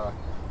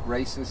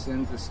racist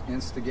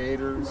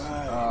instigators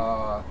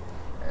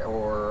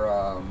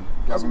or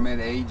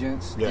government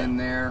agents in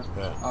there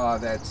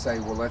that say,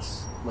 well,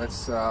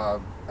 let's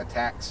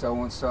attack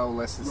so and so,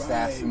 let's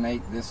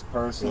assassinate this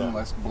person,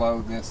 let's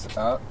blow this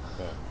up.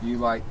 You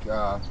like,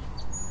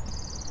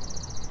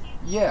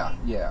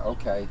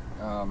 okay,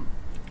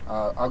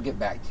 I'll get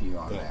back to you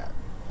on that.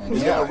 And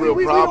is that a real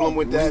problem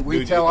with that?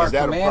 We tell our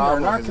commander,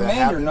 and our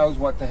commander knows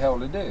what the hell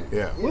to do.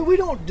 Yeah. We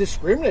don't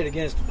discriminate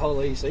against the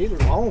police either,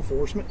 law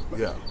enforcement.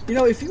 Yeah. You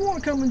know, if you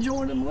want to come and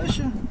join the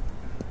militia,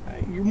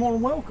 you're more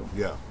than welcome.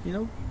 Yeah. You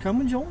know,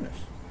 come and join us.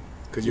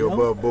 Because you're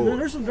above board.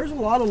 There's a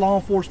lot of law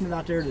enforcement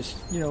out there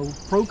that's, you know,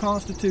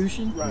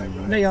 pro-Constitution. Right.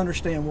 And they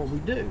understand what we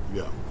do.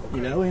 Yeah. Okay.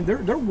 You know, and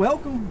they're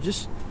welcome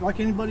just like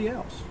anybody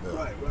else. Yeah.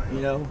 Right.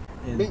 You know.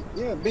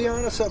 And be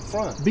honest up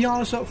front. Be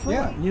honest up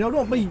front. Yeah. You know,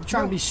 don't be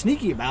trying to be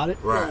sneaky about it.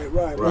 Right.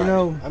 You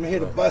know, I'm here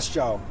to bust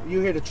y'all.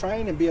 You're here to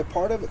train and be a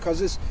part of it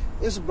because it's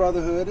a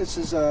brotherhood.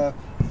 It's a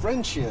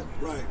friendship.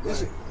 Right.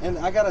 And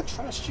I gotta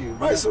trust you.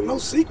 Right. So no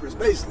secrets,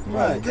 basically.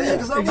 Right. Yeah.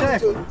 Because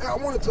I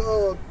wanted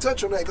to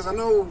touch on that because I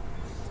know.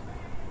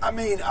 I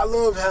mean, I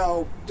love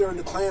how during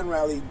the Klan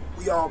rally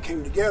we all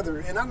came together,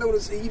 and I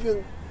noticed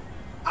even.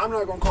 I'm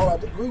not gonna call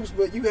out the groups,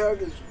 but you have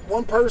this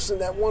one person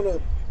that wanna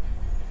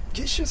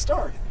get shit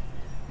started.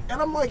 And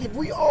I'm like, if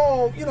we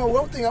all, you know,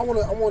 one thing I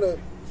wanna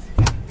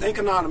thank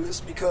Anonymous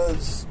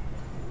because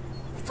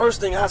the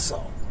first thing I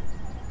saw,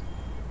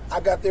 I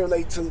got there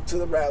late to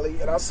the rally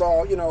and I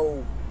saw, you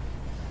know,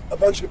 a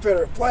bunch of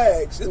Confederate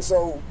flags, and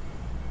so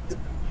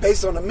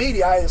based on the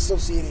media, I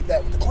associated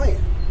that with the Klan. You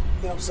know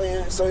what I'm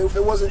saying? So if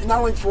it wasn't not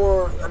only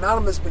for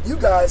Anonymous, but you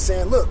guys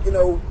saying, look, you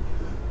know,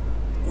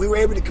 we were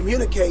able to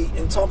communicate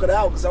and talk it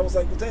out because I was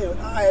like, well, damn,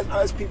 I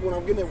asked people when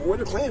I'm getting there, where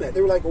the Klan at?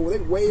 They were like, oh,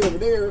 they're way over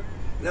there.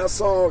 And I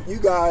saw you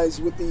guys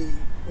with the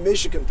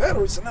Michigan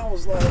Confederates, and I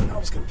was like, I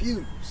was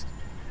confused.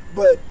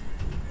 But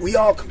we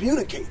all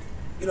communicated.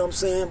 You know what I'm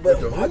saying?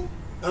 But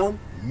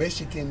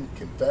Michigan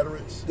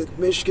Confederates. The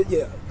Michigan,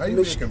 yeah.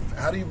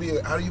 How do you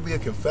be a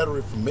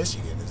Confederate from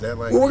Michigan? Is that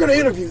like? Well, we're going to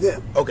interview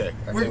them. Okay.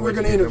 We're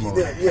going to interview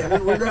them. Yeah.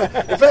 We're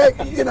gonna, in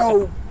fact, you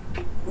know,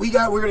 we're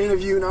going to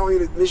interview not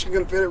only the Michigan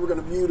Confederate, we're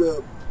going to view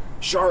the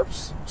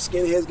Sharps,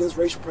 Skinheads Against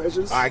Racial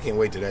Prejudice. I can't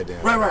wait to that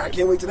damn. Right. I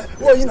can't wait to that.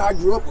 Well, you know, I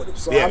grew up with them,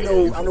 so I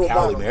know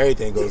about them.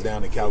 Everything goes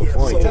down to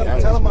California. Yeah,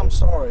 so tell them I'm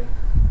sorry.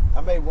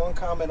 I made one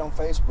comment on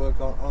Facebook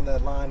on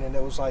that line, and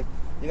it was like,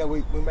 you know,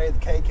 we made the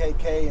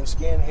KKK and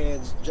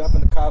skinheads jump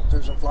in the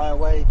copters and fly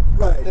away.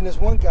 Right. Then this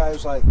one guy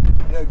was like,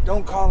 you know,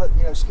 don't call it,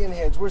 you know,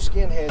 skinheads. We're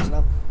skinheads,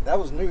 and that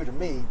was new to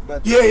me.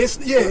 But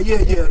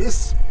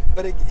it's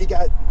but it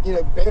got, you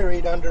know,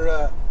 buried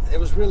under. It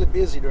was really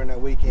busy during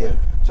that weekend. Yeah.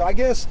 So I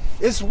guess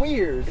it's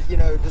weird, you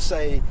know, to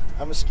say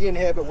I'm a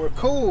skinhead, but we're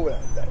cool.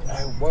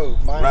 Whoa,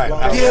 mind blown.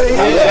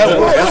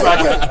 That's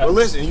like well,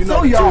 listen, you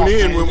know, tune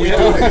in when we do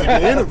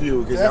the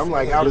interview because I'm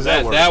like, how does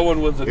that work? That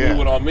one was a new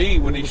one on me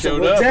when he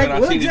showed up, and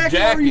I see the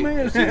jacket,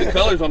 I see the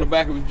colors on the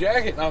back of his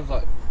jacket, and I was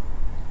like,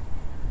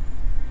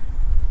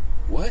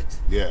 what?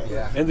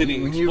 Yeah. And then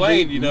he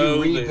explained,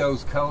 you read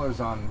those colors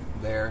on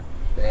there.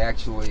 They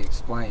actually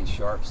explain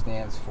SHARP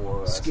stands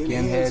for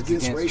Skinheads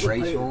Against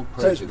Racial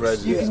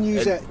Prejudice. You can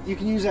use that. You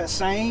can use that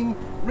same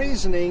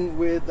reasoning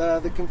with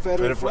the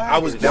Confederate flag.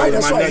 That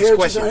was my next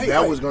question.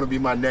 That was going to be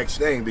my next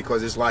thing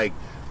because it's like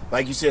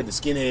you said, the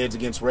Skinheads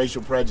Against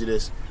Racial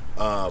Prejudice.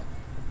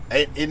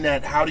 In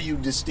that, how do you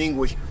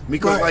distinguish?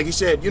 Because, like you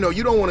said, you know,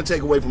 you don't want to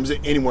take away from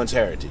anyone's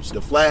heritage.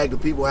 The flag, the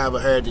people have a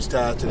heritage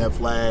tied to that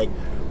flag,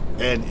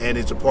 and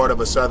it's a part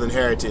of a Southern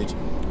heritage.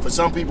 For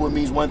some people, it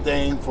means one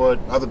thing. For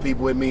other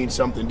people, it means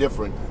something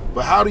different.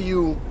 But how do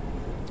you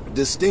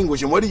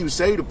distinguish, and what do you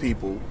say to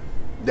people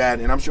that,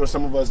 and I'm sure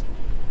some of us,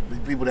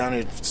 people down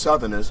here,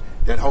 Southerners,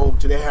 that hold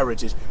to their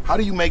heritage, how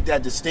do you make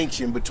that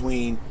distinction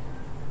between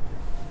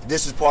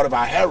this is part of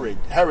our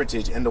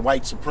heritage and the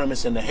white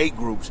supremacists and the hate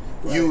groups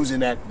using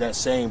that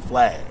same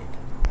flag?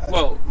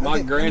 Well,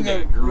 my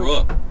granddad grew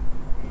up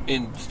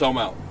in Stone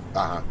Mountain.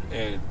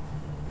 And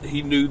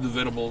he knew the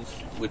Venables,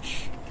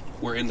 which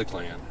were in the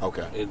Klan.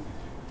 Okay. And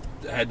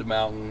had the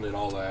mountain and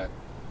all that,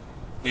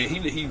 and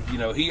he you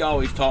know, he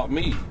always taught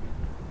me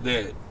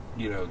that,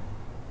 you know,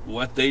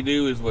 what they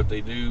do is what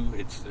they do.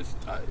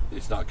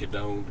 It's not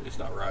condoned. It's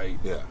not right.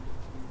 Yeah.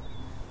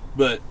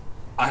 But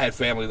I had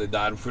family that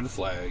died for the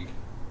flag,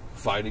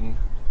 fighting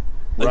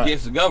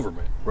against the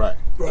government. Right.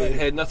 It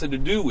had nothing to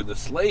do with the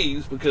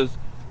slaves because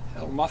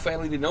hell, my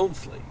family didn't own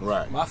slaves.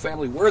 Right. My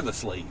family were the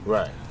slaves.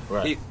 Right.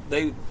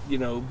 They, you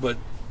know, but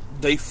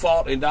they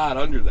fought and died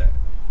under that.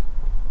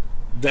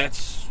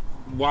 That's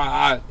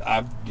why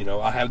I you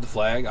know, I have the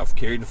flag. I've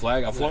carried the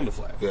flag. I've flown the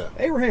flag. Yeah.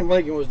 Abraham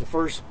Lincoln was the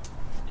first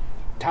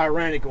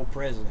tyrannical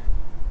president.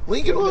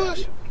 Lincoln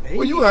was?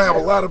 Well, you gonna have a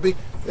lot of big.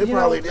 There's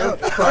probably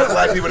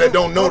black people that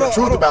don't know the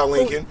truth about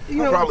Lincoln.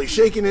 Probably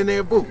shaking in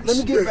their boots. Let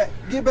me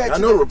get back. I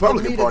know the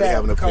Republican Party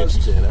having a fit.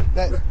 You saying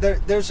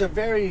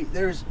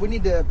that? We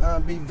need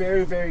to be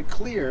very, very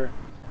clear,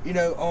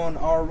 on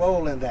our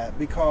role in that,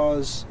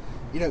 because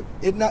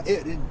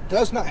it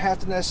does not have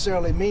to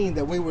necessarily mean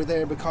that we were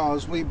there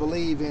because we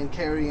believe in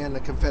carrying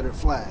the Confederate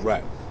flag.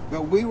 Right.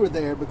 But we were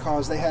there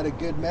because they had a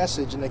good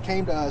message, and they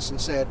came to us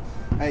and said,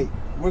 hey,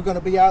 we're going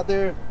to be out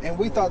there, and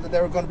we thought that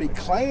there were going to be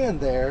Klan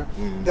there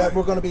that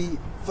were going to be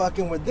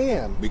fucking with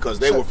them. Because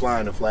they were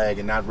flying the flag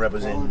and not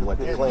representing what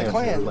the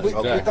Klan was. We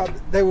thought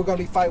they were going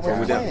to be fighting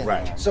with the Klan.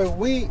 Right. So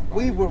we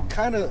were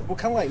kind of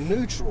like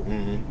neutral,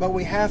 but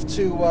we have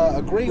to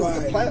agree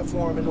with the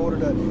platform in order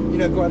to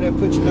go out there and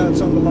put your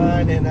nuts on the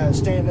line and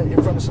stand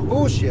in front of some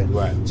bullshit.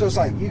 Right. So it's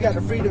like you got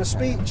the freedom of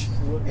speech,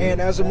 and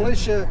as a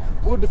militia,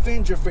 we'll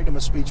defend your freedom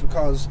of speech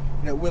because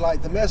we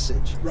like the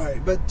message. Right.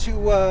 But to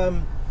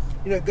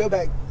go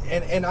back,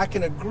 and I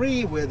can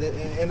agree with it,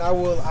 and I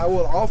will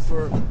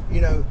offer,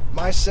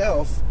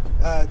 myself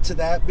to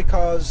that,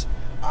 because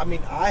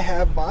I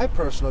have my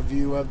personal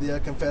view of the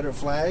Confederate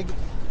flag,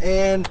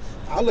 and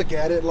I look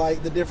at it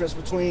like the difference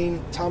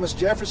between Thomas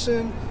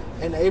Jefferson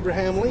and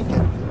Abraham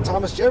Lincoln.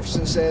 Thomas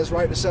Jefferson says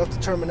right to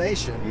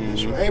self-determination.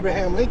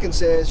 Abraham Lincoln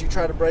says you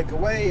try to break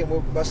away and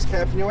we'll bust a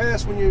cap in your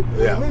ass when you're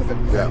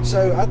moving. Yeah.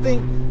 So I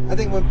think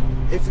when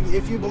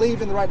if you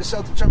believe in the right to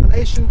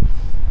self-determination,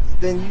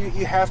 then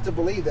you have to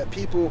believe that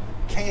people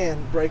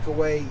can break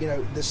away,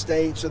 the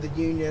states or the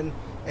union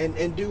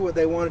and do what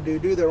they want to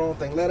do their own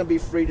thing. Let them be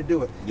free to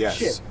do it. Yes.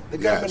 Shit, the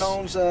government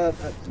owns. I'll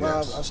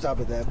stop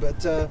at that.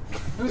 But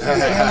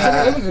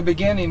it was the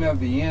beginning of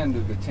the end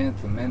of the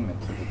 10th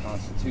Amendment to the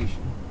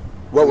Constitution.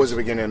 What was the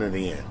beginning of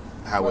the end?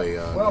 Highway.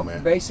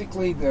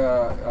 Basically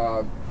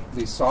the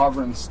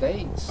sovereign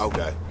states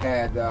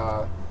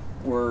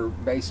were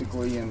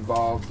basically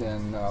involved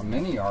in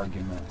many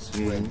arguments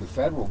with the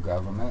federal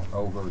government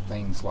over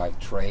things like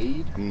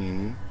trade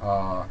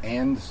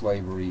and the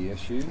slavery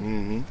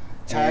issue.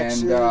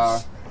 Taxes.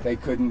 And they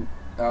couldn't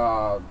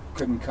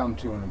come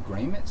to an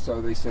agreement,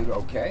 so they said,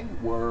 okay,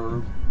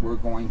 we're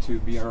going to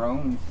be our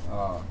own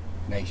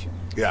nation.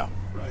 Yeah.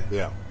 Right.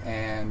 Yeah.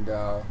 And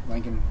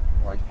Lincoln,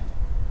 like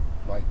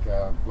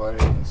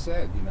Blood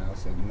said,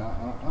 said,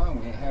 no,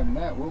 we ain't having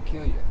that. We'll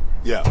kill you.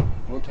 Yeah.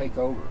 We'll take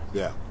over.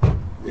 Yeah.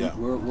 Yeah.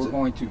 We're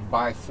going to,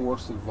 by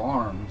force of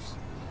arms,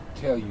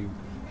 tell you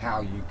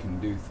how you can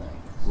do things.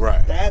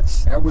 Right.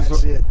 That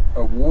was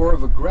a war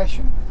of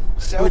aggression,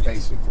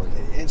 basically.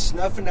 And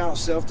snuffing out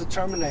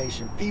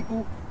self-determination.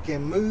 People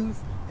can move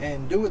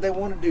and do what they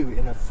want to do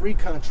in a free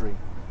country,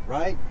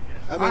 right?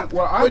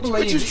 I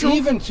believe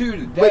even to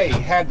today,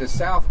 had the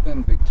South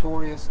been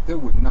victorious, there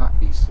would not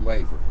be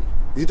slavery.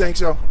 You think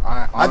so?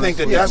 I think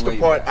that's the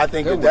part. I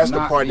think that's the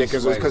part that,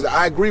 because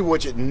I agree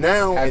with you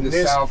now in the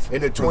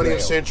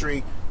 20th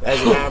century, as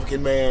an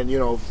African man,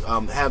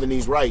 having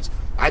these rights,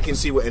 I can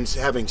see what, and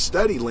having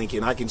studied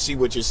Lincoln, I can see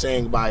what you're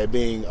saying by it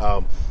being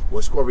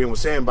what Scorpion was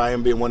saying by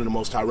him being one of the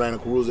most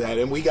tyrannical rulers.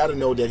 And we got to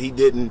know that he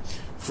didn't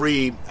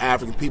free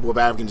African people of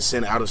African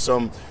descent out of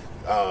some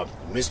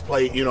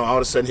misplay. All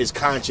of a sudden his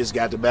conscience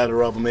got the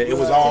better of him. It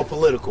was all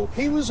political.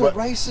 He was a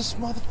racist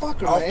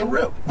motherfucker,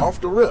 off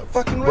the rip.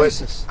 Fucking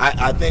racist.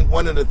 I think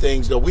one of the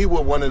things, though, we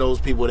were one of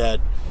those people that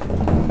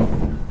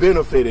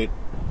benefited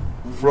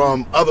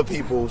from other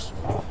people's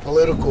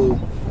political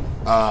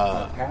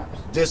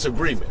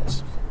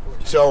disagreements.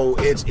 So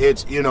it's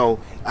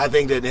I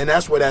think that, and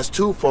that's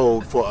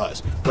twofold for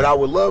us. But I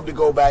would love to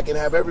go back and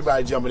have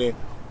everybody jumping in.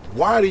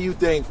 Why do you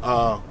think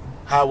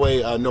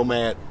Highway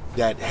Nomad,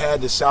 that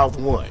had the South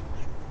won,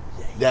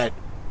 that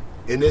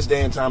in this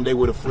day and time they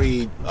would have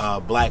freed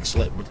black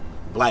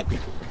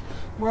people?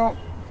 Well,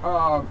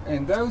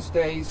 in those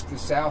days the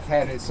South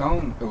had its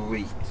own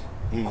elite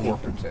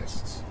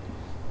corporatists,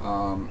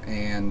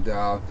 and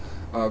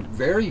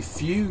very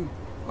few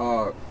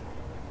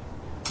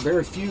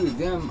of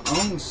them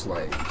owned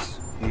slaves.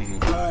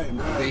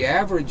 The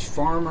average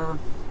farmer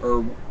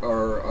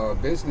or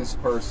business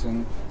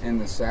person in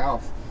the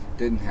South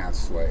didn't have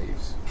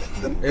slaves.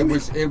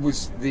 It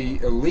was the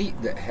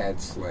elite that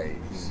had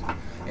slaves,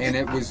 and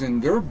it was in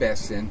their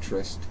best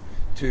interest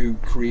to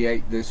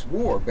create this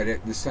war. But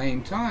at the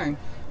same time,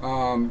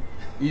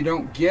 you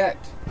don't get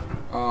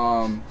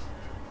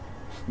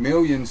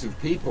millions of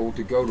people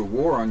to go to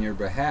war on your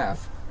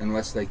behalf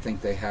unless they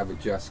think they have a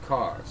just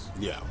cause.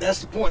 Yeah,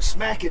 that's the point.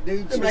 Smack it,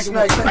 dude. Smack it.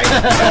 Let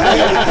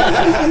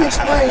me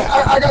explain.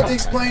 I got to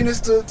explain this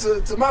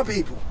to my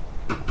people.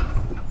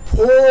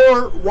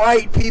 Poor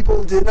white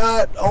people did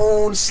not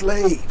own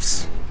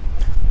slaves.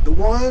 The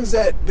ones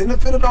that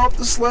benefited off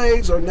the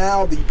slaves are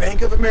now the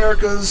Bank of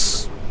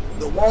Americas,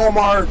 the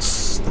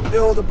Walmarts, the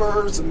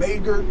Bilderbergs, the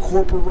major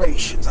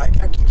corporations. I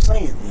keep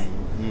saying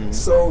that.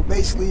 So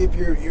basically, if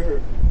you're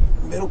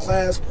middle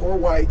class, poor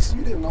whites,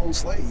 you didn't own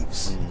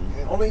slaves.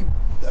 And only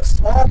a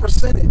small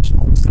percentage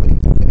owned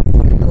slaves.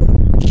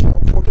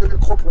 They're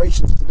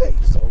corporations today.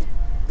 So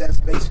that's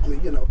basically,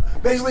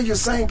 basically you're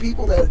saying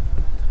people that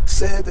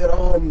said that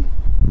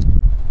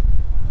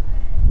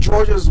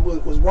Georgia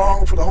was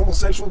wrong for the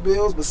homosexual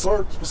bills, but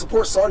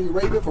support Saudi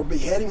Arabia for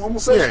beheading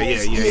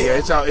homosexuals. Yeah.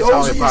 It's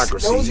all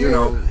hypocrisy. Those you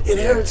know,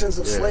 inheritance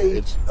of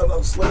slaves.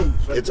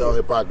 It's all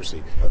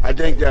hypocrisy. I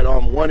think that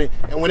and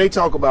when they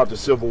talk about the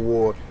Civil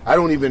War, I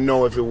don't even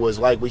know if it was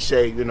like we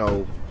say. You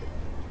know,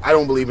 I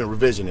don't believe in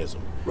revisionism.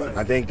 Right.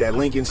 I think that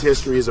Lincoln's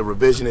history is a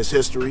revisionist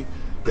history.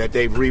 That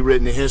they've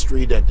rewritten the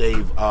history. That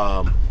they've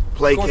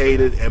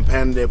placated and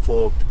penned it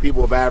for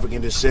people of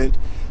African descent.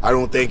 I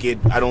don't think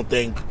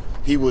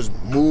he was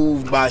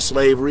moved by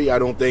slavery. I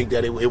don't think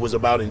that it was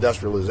about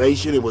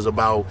industrialization. It was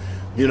about,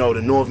 you know,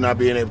 the North not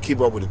being able to keep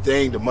up with the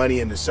thing, the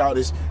money in the South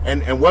is,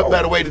 and what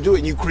better way to do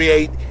it? You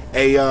create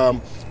a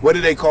what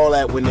do they call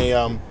that when they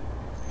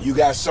you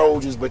got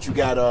soldiers, but you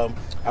got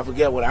I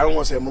forget what, I don't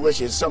want to say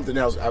militia, it's something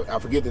else. I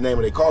forget the name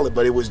of they call it,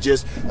 but it was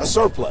just a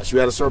surplus. You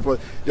had a surplus.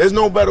 There's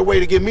no better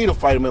way to get me to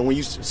fight them. And when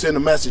you send a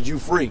message, you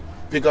free.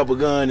 Pick up a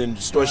gun and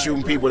start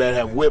shooting people that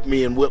have whipped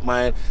me and whipped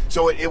mine.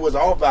 So it was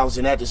all balanced.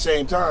 And at the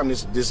same time,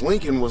 this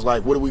Lincoln was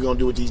like, what are we going to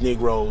do with these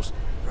Negroes?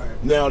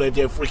 Right. Now that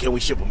they're free, can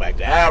we ship them back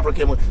to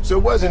Africa? So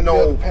it wasn't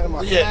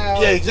yeah,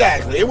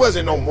 exactly. It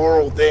wasn't no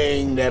moral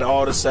thing that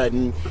all of a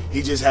sudden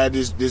he just had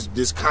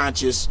this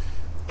conscious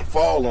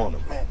fall on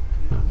him. Man,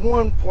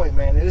 one point,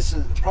 man, this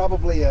is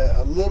probably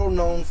a little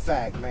known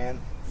fact, man.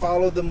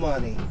 Follow the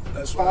money.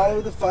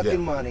 Follow the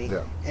fucking money.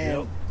 Yeah.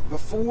 And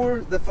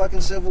before the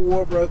fucking Civil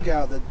War broke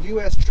out, the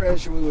U.S.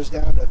 Treasury was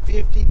down to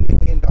 $50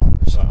 million,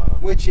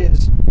 which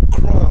is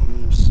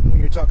crumbs when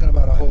you're talking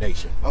about a whole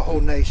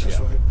nation. Yeah.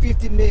 So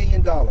 $50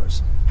 million.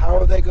 How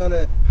are they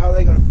gonna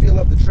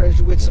fill up the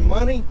treasury with some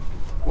money?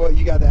 Well,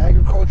 you got the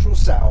agricultural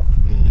South.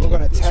 We're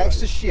gonna tax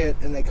the shit,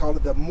 and they call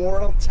it the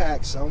moral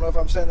tax. I don't know if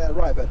I'm saying that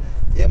right, but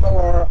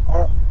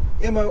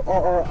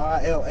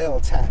M-O-R-R-I-L-L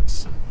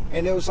tax.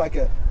 And it was like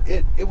it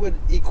would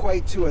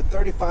equate to a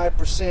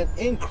 35%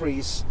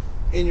 increase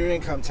in your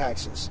income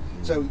taxes.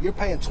 So you're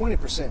paying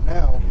 20%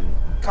 now.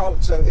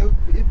 So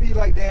it'd be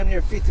like damn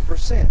near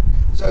 50%.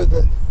 So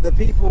the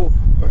people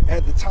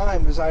at the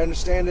time, as I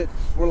understand it,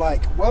 were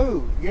like,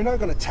 whoa, you're not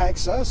going to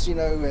tax us, you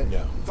know, at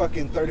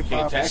fucking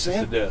 35%. Tax us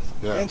to death.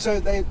 Yeah. And so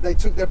they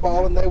took their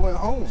ball and they went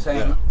home.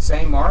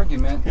 Same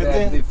argument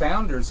that the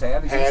founders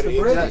had against the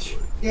British.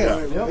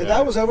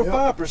 That was over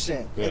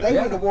 5%. And they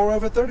went to war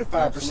over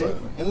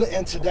 35%.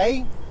 And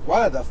today,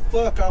 why the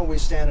fuck aren't we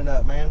standing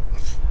up, man?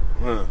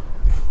 Well,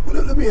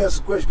 let me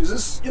ask a question, because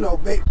this, you know,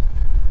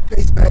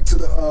 based back to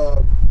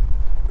the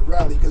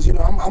rally, because, you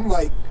know, I'm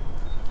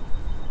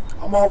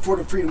all for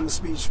the freedom of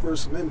speech,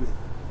 First Amendment.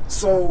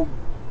 So,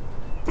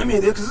 I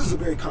mean, because this is a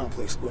very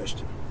complex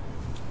question.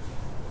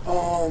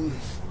 You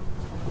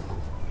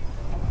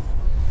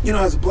know,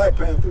 as a Black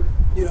Panther,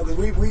 you know, because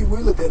we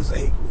looked at it as a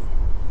hate group.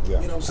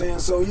 Yeah. You know what I'm saying?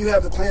 So you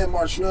have the Klan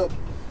marching up.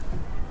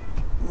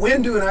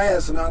 When do, and I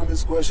asked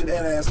Anonymous question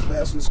and I asked the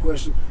pastor this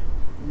question,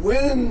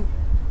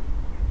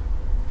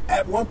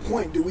 at one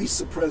point do we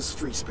suppress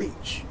free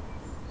speech?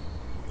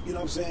 You know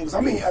what I'm saying? Because I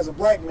mean, as a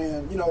Black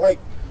man, you know, like,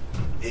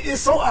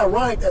 it's so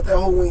ironic that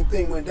whole wing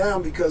thing went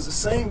down, because the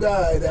same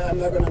guy that, I'm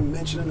not going to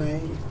mention a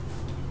name,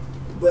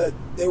 but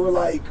they were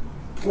like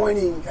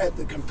pointing at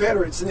the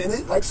Confederates, and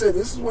it, like I said,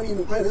 this is when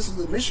even playing, this is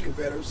the Michigan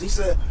Confederates. He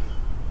said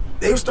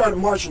they started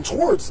marching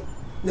towards them.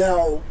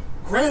 Now,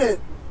 granted,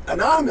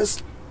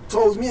 Anonymous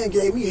told me and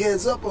gave me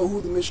heads up on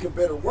who the Michigan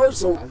Confederates were.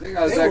 So I think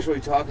I was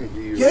actually talking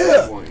to you at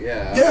that point.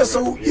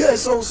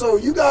 So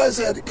you guys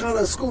had to kind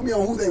of school me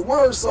on who they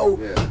were. So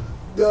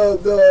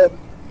the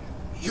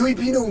Huey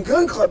P. Newton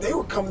Gun Club, they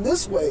were coming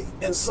this way,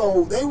 and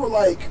so they were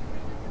like,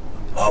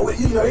 oh,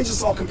 you know, they just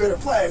saw Confederate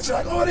flags.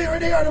 They're like, oh,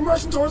 they're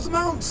marching towards the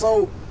mountain.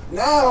 So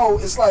now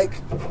it's like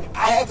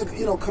I have to,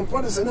 you know,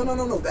 confront and say, no,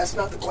 that's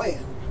not the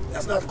Klan.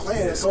 That's not the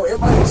Klan. And so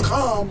everybody was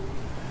calm.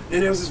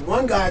 And there was this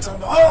one guy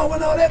talking about, oh, well,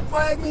 no, that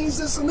flag means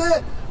this and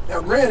that. Now,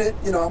 granted,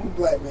 you know, I'm a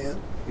Black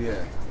man.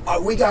 Yeah.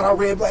 We got our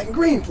red, black, and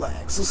green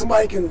flag. So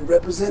somebody can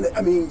represent it.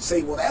 I mean,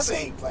 say, well, that's a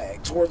hate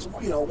flag towards,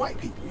 you know, white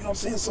people. You know what I'm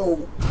saying?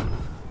 So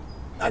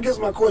I guess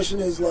my question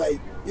is,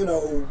 like, you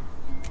know,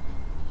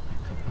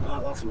 I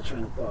lost my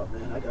train of thought,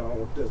 man. I got all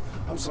worked up.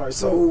 I'm sorry.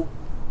 So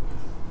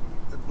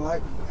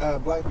Black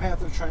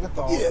Panther train of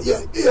thought.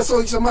 Yeah.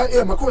 So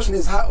my question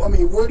is, how? I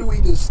mean, where do we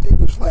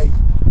distinguish, like,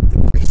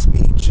 the free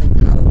speech,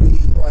 and how do we,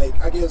 like,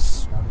 I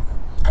guess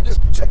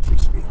protect free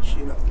speech?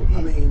 You know,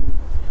 I mean,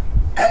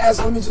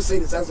 let me just say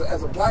this: as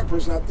a Black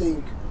person, I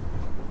think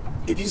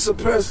if you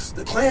suppress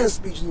the Klan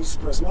speech, you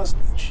suppress my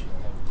speech.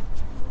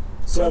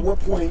 So at what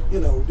point, you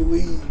know, do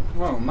we?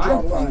 Well,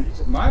 my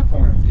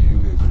point of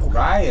view is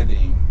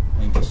rioting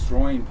and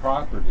destroying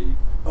property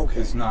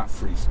is not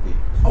free speech.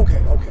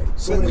 Okay.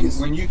 So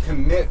when you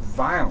commit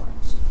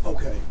violence,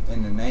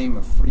 in the name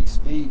of free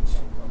speech,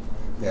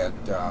 that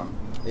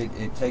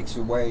it takes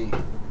away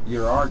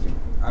your argument.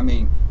 I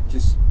mean,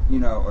 just, you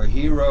know, a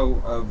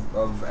hero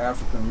of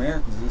African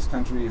Americans in this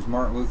country is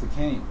Martin Luther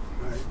King.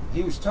 Right.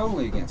 He was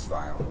totally against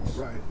violence.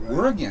 Right.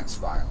 We're against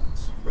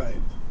violence. Right.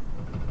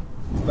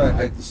 But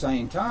at the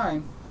same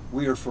time,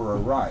 we are for our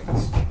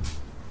rights.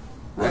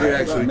 I could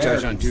actually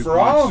touch on 2 for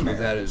all points with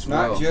that as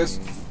well. Not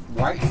just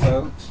white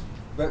folks,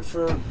 but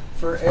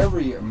for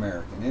every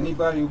American,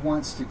 anybody who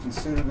wants to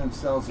consider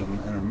themselves an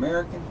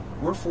American,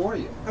 we're for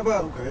you. How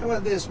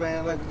about this,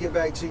 man? Like, get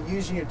back to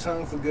using your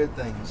tongue for good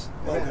things,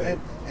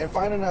 and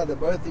finding out that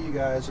both of you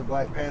guys are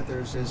Black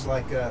Panthers is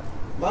like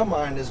my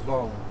mind is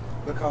blown.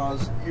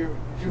 Because you're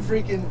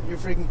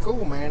freaking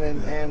cool, man,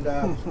 and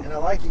I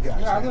like you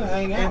guys. Yeah, I'm gonna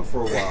hang out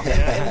for a while.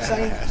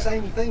 And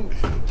same thing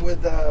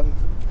with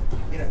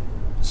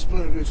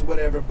splinter groups or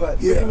whatever. But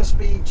freedom of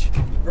speech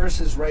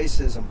versus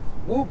racism,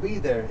 we'll be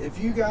there.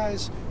 If you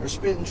guys are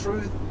spitting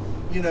truth,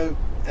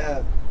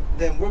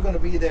 then we're gonna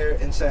be there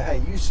and say,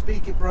 hey, you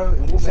speak it, bro,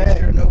 and we'll make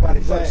sure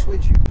nobody fucks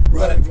with you.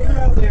 But if you're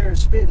out there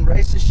spitting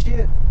racist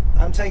shit,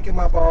 I'm taking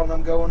my ball and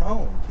I'm going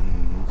home.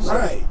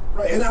 Right.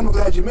 And I'm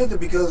glad you meant it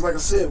because, like I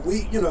said,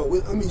 we're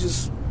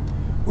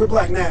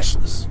Black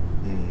nationalists.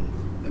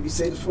 Let me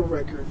say this for the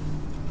record.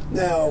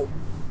 Now,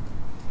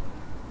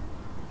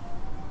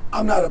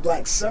 I'm not a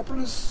Black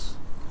separatist,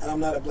 and I'm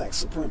not a Black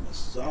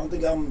supremacist. So I don't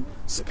think I'm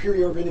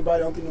superior over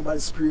anybody. I don't think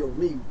nobody's superior over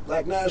me.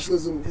 Black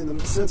nationalism, in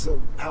the sense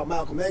of how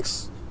Malcolm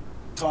X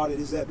taught it,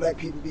 is that Black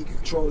people be in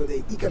control of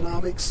their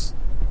economics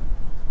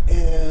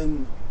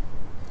and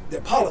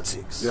their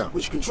politics,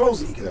 which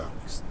controls the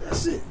economics.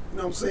 That's it. You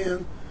know what I'm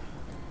saying?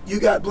 You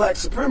got Black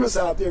supremacists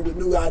out there with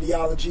new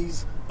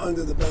ideologies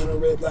under the banner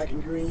of red, black,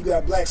 and green. You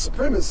got Black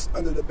supremacists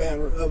under the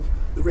banner of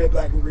the red,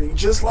 black, and green.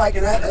 Just like,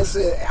 and I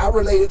said, I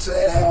related to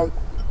that how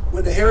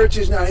when the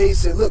Heritage Now Hayes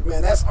said, look,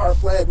 man, that's our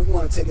flag, we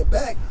want to take it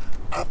back.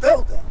 I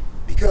felt that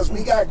because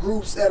we got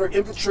groups that are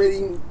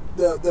infiltrating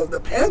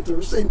the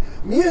Panthers. And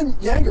me and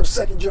Yanga are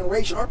second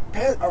generation. Our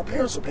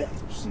parents are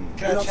Panthers.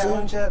 Can I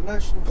challenge that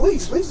notion?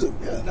 Please do.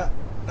 Yeah.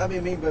 I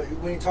mean, but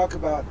when you talk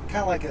about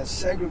kind of like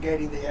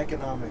segregating the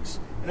economics,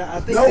 and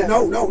I think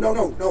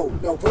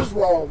no. First of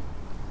all,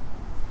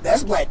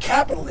 that's Black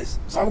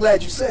capitalism. So I'm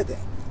glad you said that.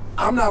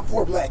 I'm not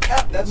for Black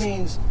capitalism. That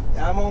means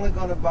I'm only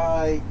going to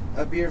buy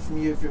a beer from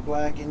you if you're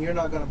Black, and you're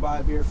not going to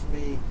buy a beer from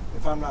me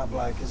if I'm not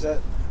Black. Is that?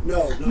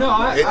 No.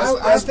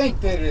 I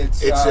think that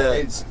it's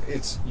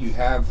you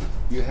have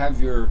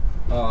your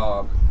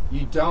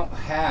you don't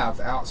have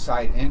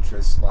outside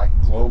interests like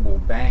global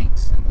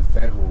banks and the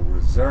Federal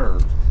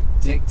Reserve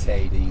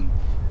dictating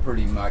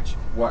pretty much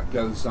what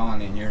goes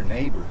on in your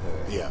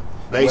neighborhood. Yeah.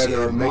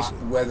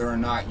 Whether or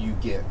not you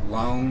get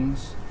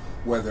loans,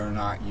 whether or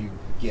not you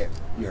get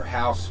your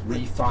house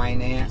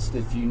refinanced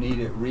if you need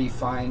it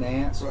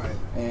refinanced. Right.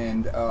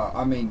 And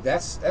I mean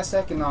that's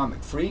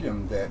economic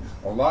freedom that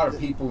a lot of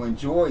people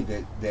enjoy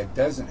that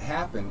doesn't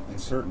happen in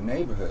certain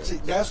neighborhoods. See,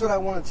 that's what I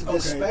wanted to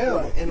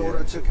dispel in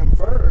order to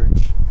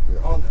converge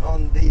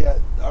on the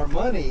our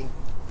money.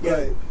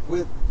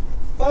 With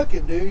fuck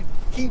it, dude.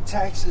 Keep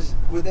taxes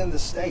within the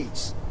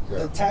states.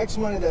 The tax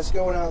money that's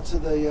going out to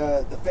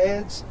the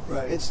feds,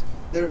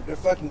 they're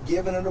fucking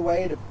giving it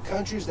away to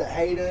countries that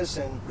hate us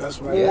and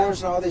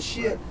wars and all this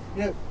shit.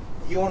 You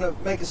want to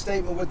make a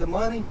statement with the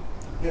money?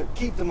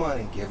 Keep the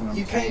money.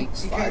 You can't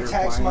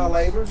tax my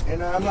labor,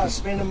 and I'm not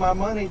spending my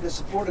money to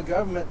support a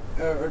government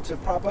or to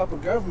prop up a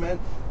government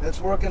that's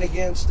working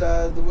against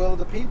the will of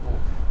the people.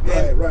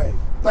 Right.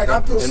 Like I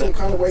feel some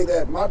kind of way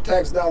that my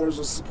tax dollars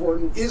are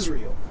supporting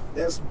Israel.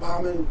 That's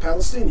bombing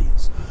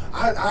Palestinians.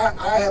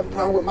 I have a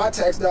problem with my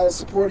tax dollars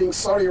supporting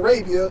Saudi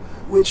Arabia,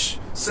 which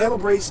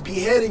celebrates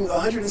beheading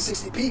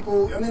 160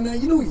 people and then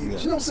New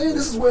Year's. You know what I'm saying?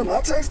 This is where my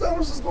tax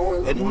dollars is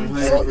going. And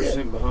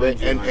 100%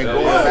 behind and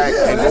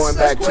going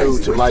back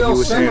to like you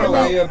were saying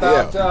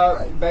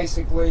about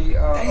basically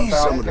about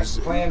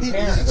Planned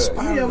Parenthood.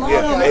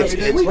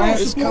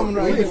 It's coming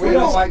right here. We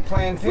don't like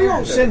Planned Parenthood. We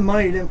don't send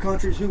money to them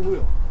countries. Who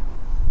will?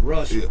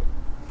 Russia.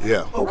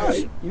 Yeah.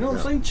 Okay. You know what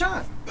I'm saying?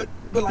 China.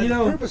 But like the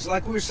purpose,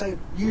 like we were saying,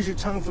 use your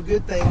tongue for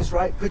good things,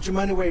 right? Put your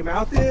money where your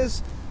mouth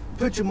is.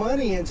 Put your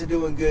money into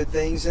doing good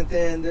things, and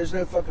then there's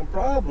no fucking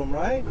problem,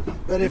 right?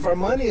 But if our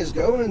money is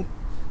going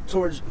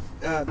towards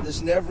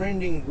this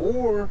never-ending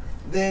war,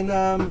 then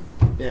I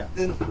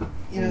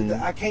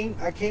can't.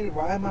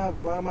 Why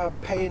am I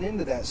paying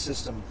into that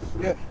system?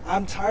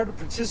 I'm tired of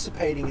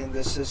participating in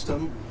this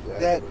system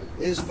that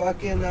is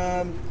fucking.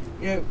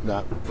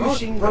 Not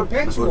pushing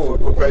perpetual.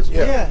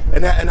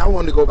 And I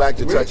wanted to go back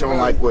to touch on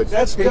like what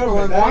that's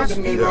people in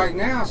Washington right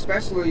now,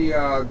 especially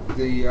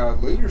the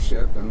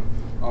leadership and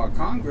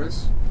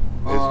Congress,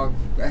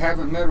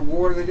 haven't met a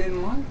war they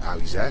didn't like.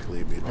 Exactly.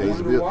 It pays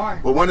the bill. Why.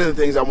 But one of the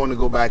things I want to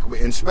go back, and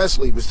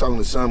especially was talking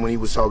to Son when he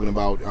was talking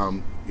about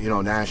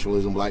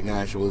nationalism, Black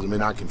nationalism, and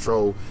not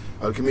control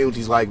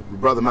communities. Like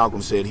Brother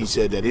Malcolm said, he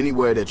said that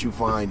anywhere that you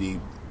find the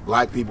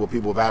Black people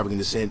of African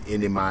descent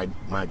in the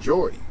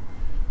majority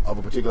of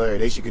a particular area,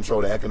 they should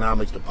control the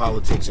economics, the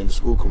politics, and the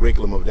school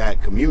curriculum of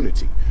that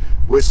community.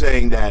 We're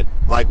saying that,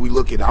 like we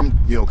look at, I'm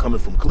coming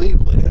from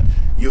Cleveland,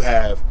 you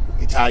have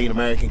Italian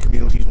American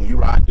communities. When you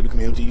ride through the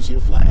community, you see the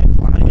flag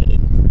flying,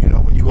 and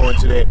when you go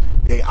into that,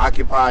 they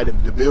occupy the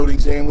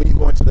buildings, and when you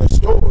go into their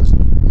stores,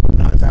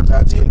 9 times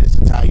out of 10, it's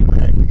Italian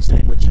American.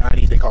 Same with China.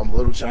 Chinese, they call them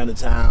Little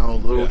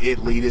Chinatown, Little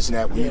Italy, this and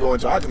that. When you go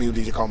into our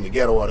communities, you call them the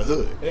ghetto or the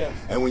hood.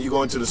 And when you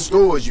go into the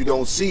stores, you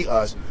don't see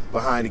us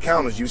behind the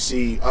counters. You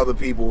see other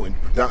people in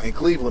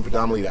Cleveland,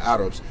 predominantly the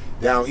Arabs.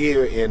 Down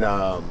here in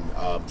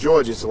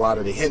Georgia, it's a lot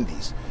of the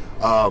Hindis.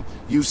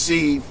 You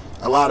see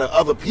a lot of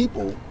other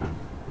people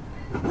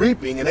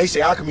reaping, and they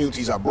say our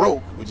communities are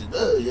broke, which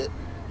is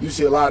you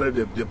see a lot of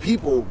the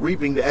people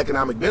reaping the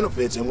economic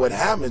benefits, and what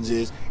happens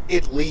is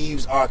it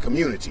leaves our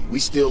community. We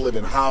still live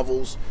in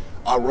hovels.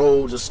 Our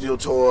roads are still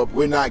tore up.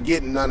 We're not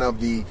getting none of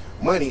the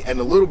money, and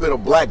the little bit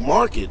of black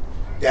market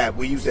that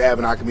we used to have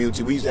in our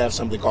community, we used to have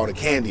something called a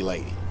candy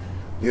lady.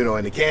 You know,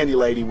 and the candy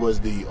lady was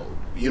the,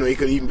 you know, it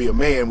could even be a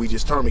man, we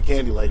just termed it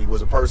candy lady,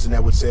 was a person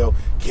that would sell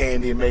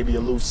candy and maybe a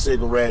loose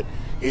cigarette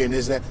and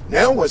this and that.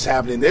 Now what's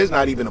happening, there's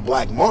not even a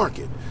black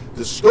market.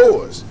 The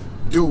stores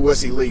do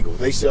what's illegal.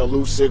 They sell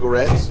loose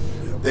cigarettes.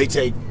 They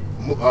take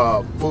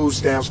food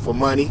stamps for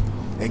money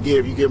and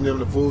you give them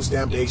the food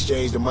stamp, they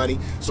exchange the money.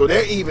 So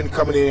they're even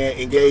coming in and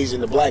engaged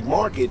in the black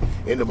market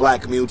in the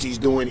black communities,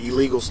 doing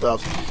illegal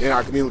stuff in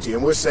our community.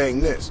 And we're saying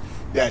this,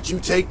 that you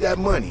take that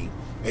money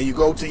and you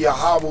go to your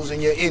hovels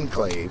and your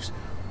enclaves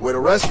where the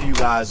rest of you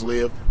guys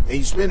live, and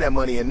you spend that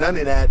money, and none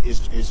of that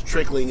is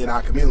trickling in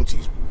our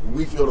communities.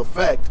 We feel the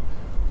effect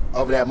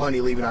of that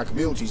money leaving our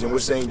communities, and we're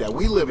saying that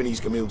we live in these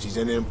communities,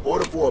 and in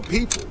order for a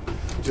people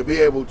to be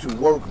able to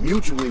work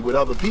mutually with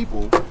other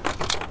people,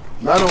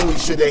 not only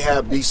should they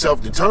be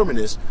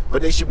self-determinists,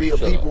 but they should be a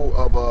people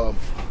of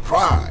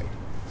pride.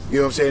 You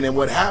know what I'm saying? And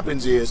what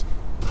happens is,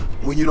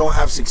 when you don't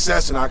have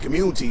success in our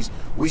communities,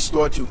 we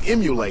start to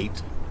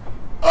emulate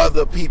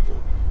other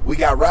people. We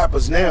got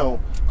rappers now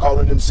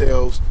calling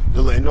themselves,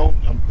 no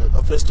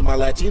offense to my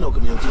Latino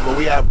community, but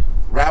we have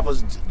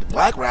rappers,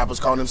 black rappers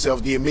calling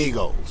themselves the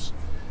Amigos.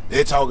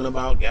 They're talking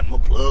about getting a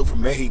plug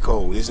from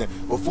Mexico.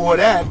 Before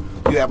that,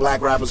 you have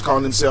black rappers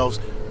calling themselves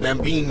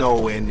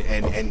Bambino and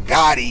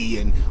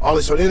Gotti and all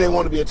this. So then they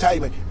want to be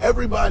Italian.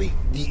 Everybody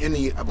in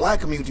the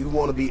black community, we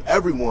want to be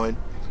everyone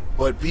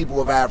but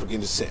people of African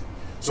descent.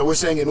 So we're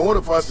saying in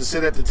order for us to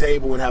sit at the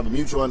table and have a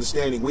mutual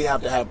understanding, we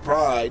have to have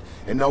pride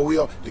and know we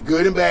are the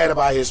good and bad of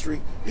our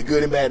history, the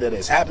good and bad that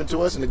has happened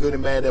to us, and the good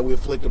and bad that we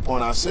inflict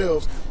upon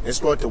ourselves, and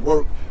start to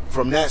work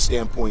from that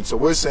standpoint. So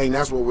we're saying,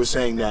 that's what we're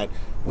saying, that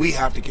we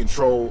have to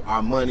control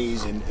our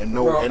monies and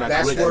know. Well, and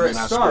that's where it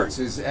starts,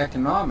 is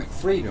economic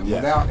freedom. Yeah.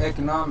 Without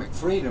economic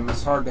freedom,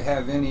 it's hard to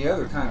have any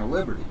other kind of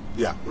liberty.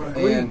 Yeah.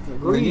 And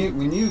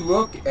when you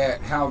look at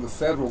how the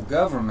federal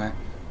government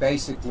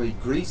basically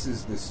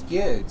greases the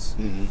skids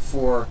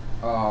for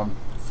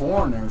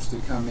foreigners to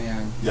come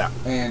in,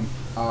 and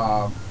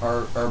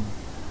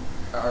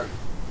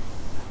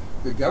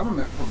the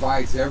government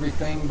provides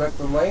everything but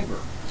the labor.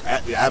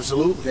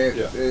 Absolutely.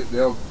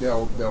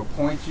 They'll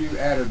point you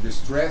at a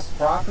distressed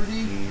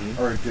property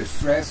or a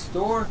distressed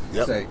store.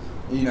 Say,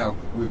 you know,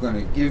 we're going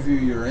to give you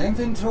your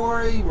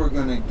inventory. We're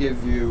going to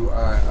give you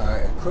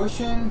a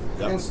cushion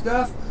and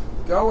stuff.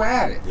 Go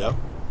at it.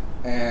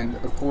 And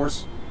of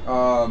course,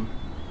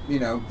 you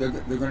know, they're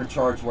going to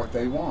charge what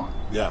they want.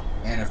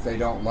 And if they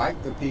don't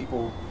like the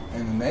people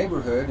in the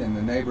neighborhood, and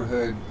the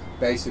neighborhood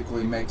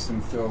basically makes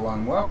them feel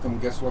unwelcome,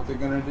 guess what they're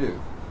going to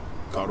do?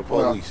 Call the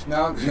police.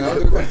 Well, no,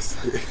 they're going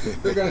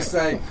to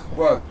say,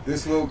 well,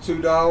 this little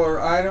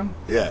 $2 item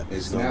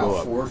is now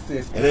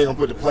 $4.50. And they're going to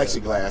put the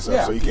plexiglass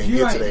up so you can't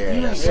get to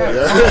their ass. You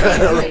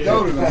can't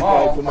go to the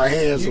mall. Put my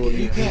hands on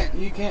you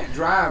can't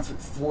drive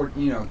for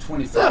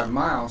 25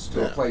 miles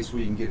to a place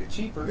where you can get it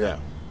cheaper.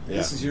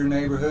 This is your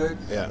neighborhood,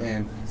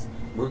 and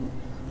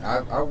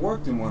I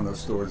worked in one of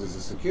those stores as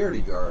a security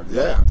guard in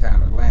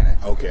downtown Atlanta.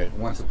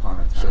 Once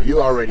upon a time. So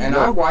you already know.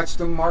 I watched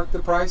them mark the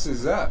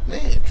prices up.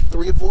 Man,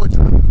 3 or 4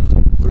 times.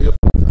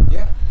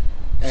 Yeah.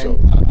 And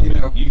you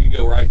know, you can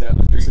go right down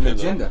the street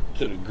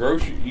to the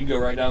grocery. You can go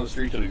right down the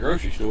street to the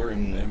grocery store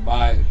and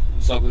buy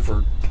something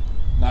for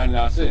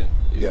 99 cents.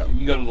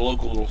 You go to the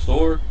local little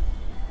store,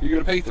 you're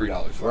gonna pay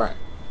 $3 for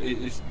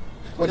it.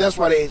 Well, that's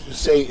why they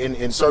say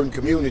in certain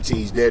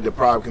communities, they're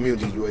deprived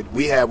communities,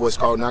 we have what's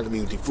called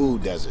non-community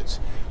food deserts.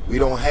 We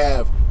don't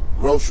have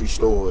grocery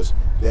stores.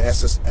 The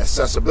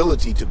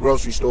accessibility to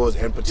grocery stores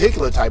and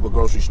particular type of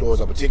grocery stores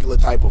or particular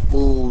type of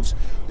foods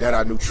that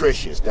are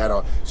nutritious,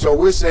 so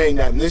we're saying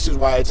that, and this is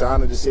why it's an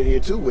honor to sit here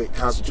too with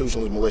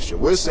Constitutionalist Militia.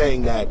 We're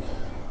saying that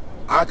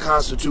our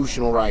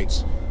constitutional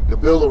rights, the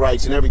Bill of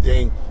Rights and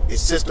everything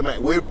is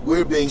systematic.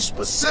 We're being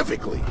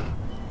specifically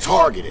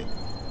targeted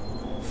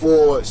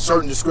for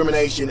certain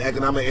discrimination,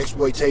 economic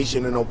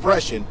exploitation, and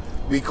oppression,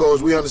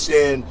 because we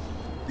understand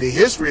the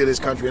history of this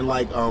country, and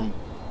like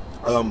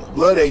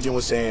Blood Agent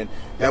was saying,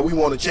 that we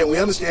want to change. We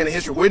understand the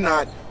history. We're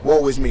not,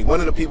 woe is me. One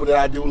of the people that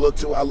I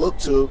look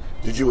to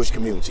the Jewish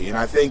community, and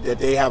I think that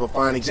they have a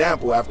fine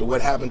example after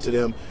what happened to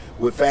them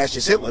with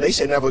fascist Hitler. They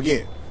said never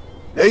again.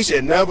 They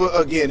said never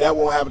again. That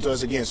won't happen to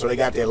us again. So they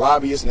got their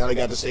lobbyists. Now they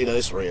got the state of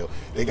Israel.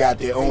 They got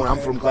their own. I'm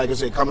from, like I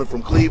said, coming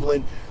from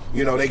Cleveland.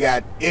 You know, they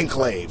got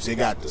enclaves. They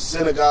got the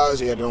synagogues.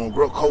 They got their own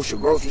kosher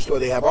grocery store.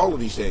 They have all of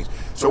these things.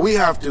 So we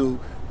have to,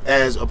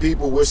 as a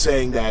people, we're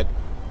saying that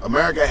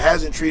America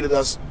hasn't treated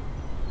us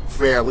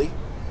fairly.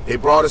 They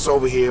brought us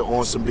over here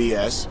on some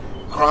BS.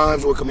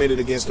 Crimes were committed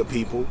against the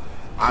people.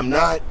 I'm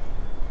not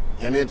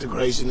an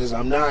integrationist.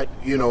 I'm not,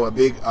 you know, a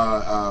big,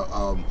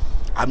 I'm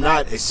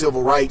not a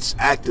civil rights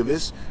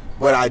activist,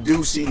 but I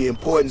do see the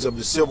importance of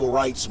the civil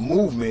rights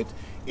movement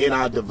in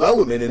our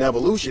development and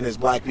evolution as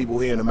black people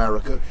here in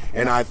America.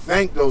 And I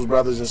thank those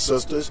brothers and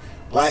sisters,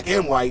 black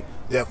and white,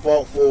 that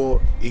fought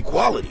for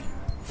equality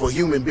for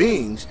human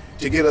beings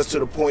to get us to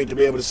the point to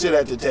be able to sit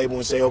at the table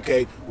and say,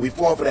 okay, we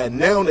fought for that.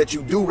 Now that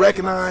you do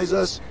recognize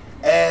us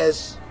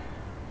as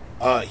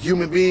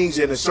human beings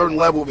in a certain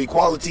level of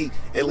equality,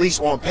 at least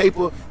on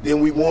paper,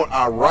 then we want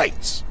our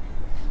rights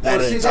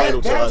that are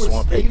entitled to us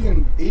on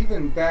paper.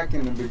 Even back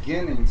in the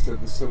beginnings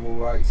of the civil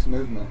rights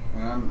movement,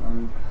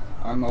 and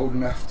I'm old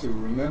enough to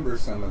remember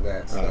some of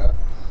that stuff.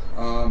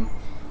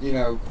 You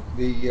know,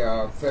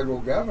 the federal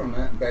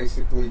government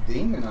basically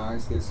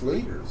demonized its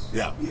leaders.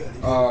 Yeah.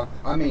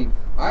 I mean,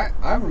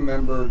 I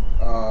remember,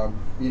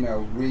 you know,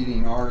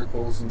 reading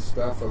articles and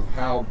stuff of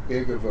how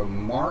big of a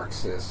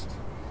Marxist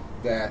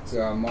that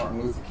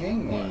Martin Luther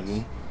King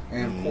was.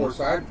 And of course,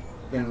 I'd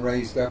been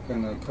raised up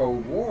in the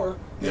Cold War.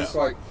 Yeah. It's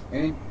like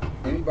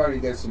anybody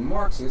that's a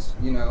Marxist,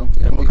 you know,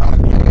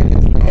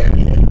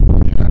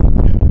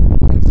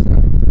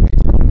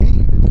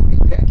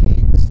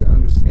 decades to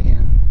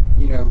understand,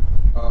 you know,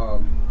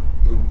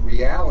 the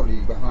reality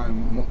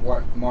behind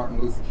what Martin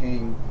Luther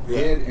King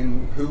did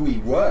and who he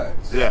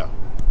was.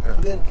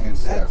 And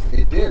stuff.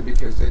 It did,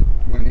 because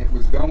when it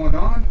was going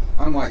on,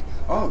 I'm like,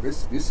 oh,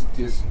 this is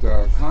just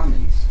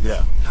commies.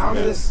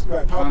 Communists.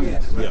 Right.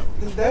 Communists.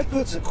 That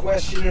puts a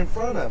question in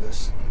front of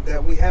us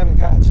that we haven't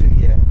got to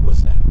yet.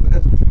 What's that?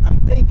 Because I'm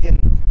thinking,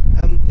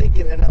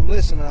 and I'm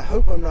listening. I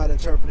hope I'm not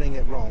interpreting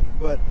it wrong,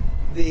 but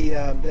the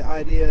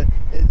idea,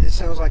 it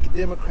sounds like a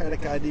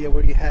democratic idea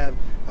where you have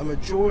a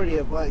majority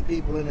of black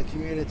people in a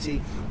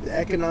community. The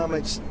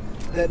economics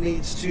that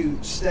needs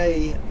to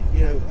stay,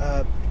 you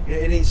know,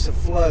 it needs to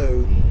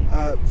flow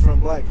from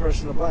black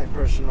person to black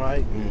person,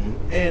 right?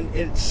 And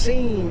it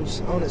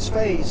seems on its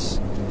face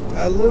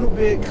a little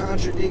bit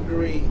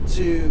contradictory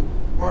to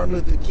Martin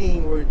Luther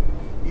King, where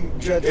you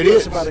judge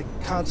us about the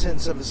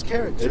contents of his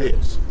character. It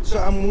is. So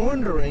I'm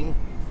wondering,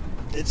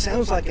 it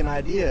sounds like an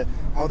idea,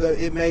 although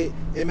it may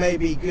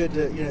be good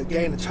to, you know,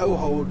 gain a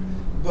toehold,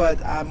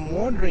 but I'm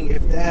wondering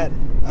if that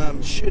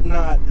should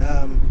not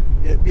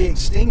be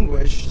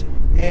extinguished,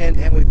 and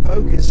we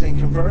focus and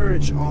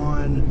converge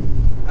on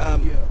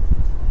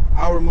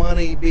our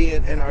money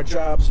being and our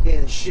jobs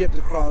being shipped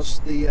across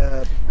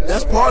the.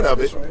 That's part of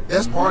it.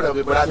 That's part of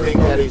it. But I think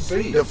that is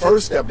the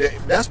first step.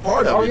 That's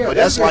part of it. But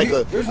that's like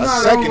a second step. There's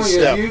not only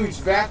a huge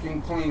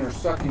vacuum cleaner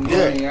sucking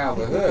money out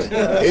of the hood.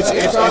 It's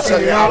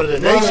sucking out of the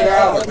nation.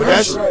 But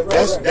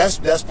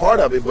that's part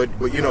of it. But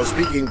you know,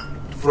 speaking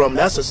from,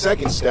 that's a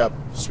second step.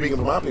 Speaking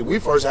from my opinion, we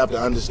first have to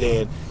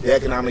understand the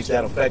economics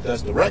that affect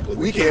us directly.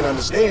 We can't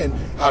understand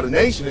how the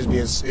nation is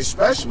being,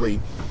 especially,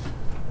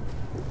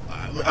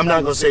 I'm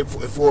not going to say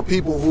for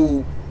people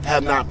who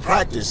have not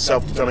practiced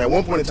self-determination. At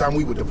one point in time,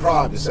 we were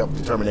deprived of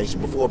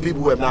self-determination. But for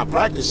people who have not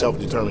practiced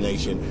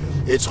self-determination,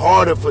 it's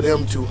harder for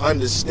them to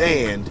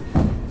understand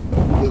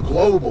the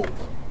global,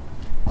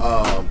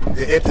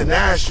 the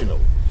international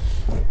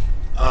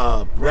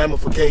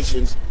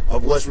ramifications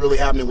of what's really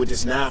happening with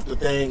this NAFTA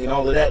thing and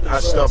all of that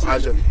stuff.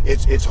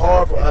 It's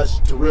hard for us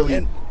to really.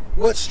 And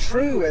what's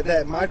true at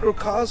that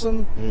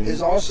microcosm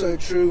is also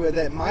true at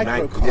that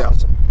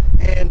microcosm.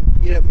 And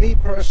you know, me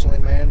personally,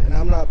 man, and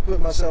I'm not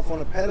putting myself on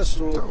a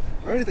pedestal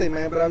or anything,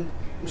 man, but I'm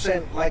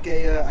saying, like,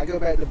 I go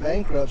back to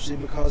bankruptcy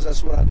because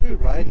that's what I do,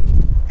 right?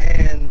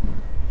 And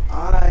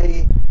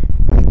I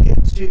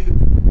get to,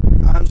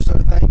 I'm so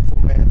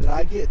thankful, man, that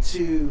I get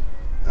to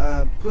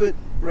put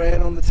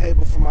bread on the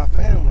table for my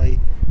family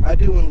by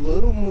doing a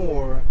little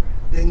more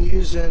than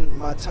using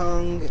my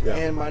tongue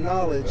and my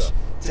knowledge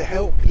to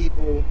help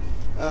people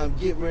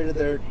get rid of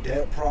their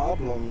debt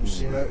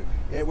problems, you know.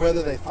 And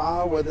whether they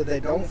file, whether they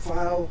don't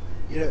file,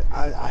 you know,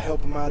 I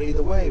help them out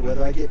either way.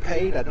 Whether I get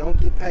paid, I don't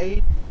get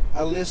paid,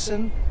 I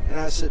listen and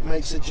I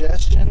make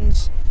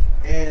suggestions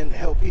and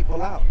help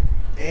people out.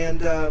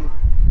 And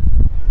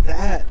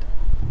that,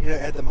 you know,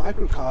 at the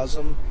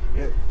microcosm,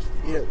 you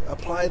know,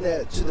 apply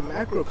that to the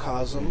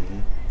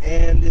macrocosm,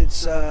 and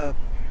it's and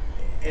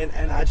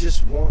I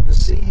just want to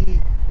see,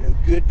 you know,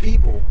 good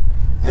people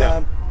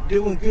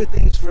doing good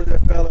things for their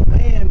fellow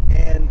man,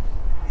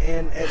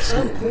 and at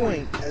some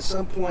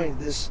point,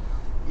 this,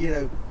 you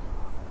know,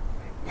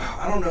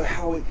 I don't know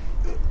how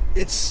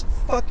it's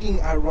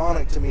fucking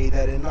ironic to me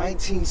that in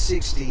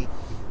 1960,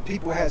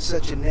 people had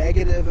such a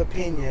negative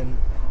opinion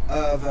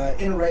of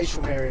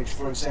interracial marriage,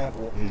 for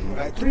example.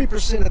 Right?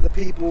 3% of the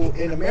people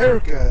in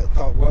America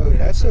thought, whoa,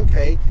 that's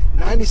okay.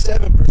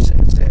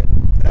 97% said,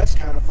 that's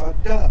kind of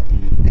fucked up.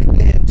 And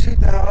then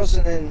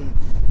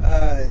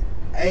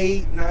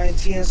 2008, 9,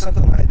 10,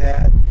 something like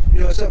that, you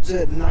know, it's up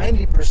to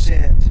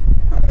 90%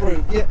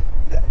 approved. Yeah,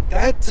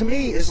 that to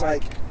me is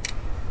like,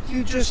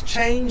 you just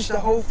changed the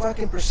whole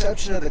fucking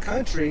perception of the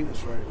country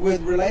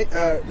with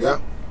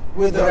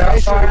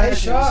racial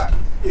relations.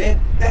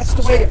 And that's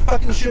the way it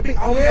fucking should be.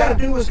 All we gotta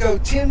do is go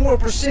 10% more,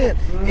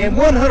 and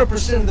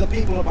 100% of the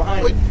people are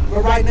behind it.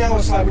 But right now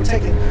it's like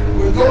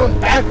we're going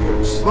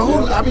backwards.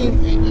 But I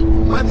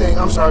mean, my thing,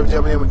 I'm sorry for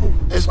jumping in,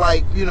 it's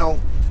like, you know,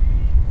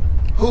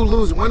 who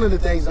loses? One of the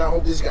things, I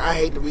hope I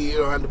hate to be, you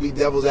don't have to be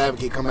devil's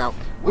advocate come out.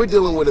 We're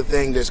dealing with a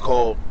thing that's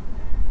called,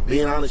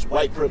 being honest,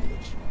 white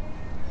privilege.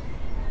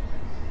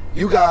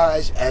 You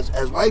guys, as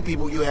white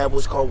people, you have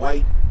what's called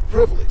white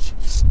privilege.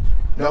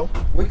 No?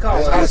 We call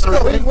it.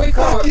 We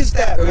call it. Is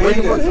that?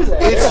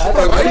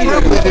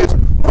 It's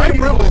white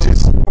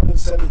privileges.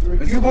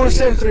 You were born in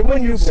 73.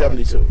 When you were born?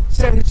 72.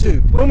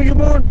 72. When were you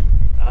born?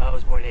 I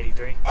was born in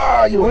 83.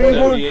 When you were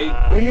born?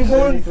 When you were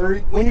born?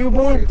 When you were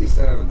born?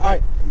 57. All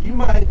right. You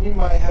might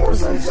have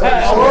some.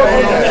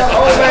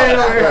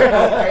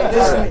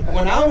 Listen,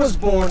 when I was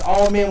born,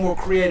 all men were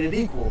created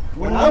equal.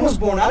 When I was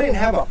born, I didn't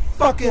have a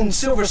fucking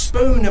silver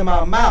spoon in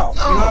my mouth.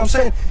 You know what I'm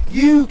saying?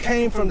 You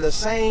came from the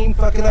same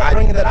fucking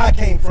upbringing that I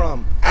came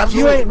from.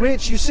 Absolutely. You ain't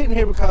rich. You sitting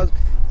here because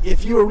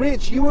if you were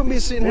rich, you wouldn't be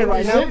sitting here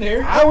right now.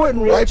 I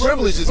wouldn't rich. White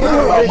privilege is not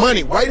about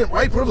money.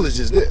 White privilege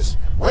is this.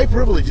 White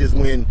privilege is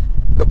when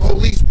the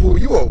police pull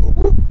you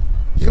over.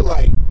 You're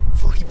like,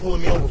 fuck you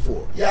pulling me over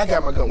for? Yeah, I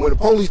got my gun. When the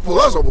police pull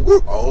us over,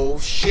 oh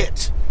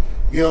shit.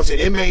 You know what I'm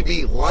saying? It may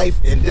be life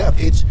and death.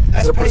 It's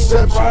the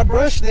perception. Broad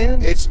brush,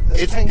 then. It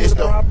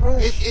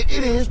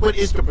is, but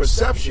it's the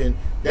perception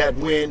that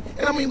when,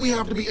 and I mean, we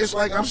have to be, it's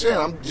like I'm saying,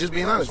 I'm just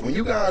being honest. When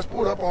you guys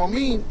pulled up on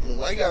me,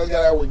 white guys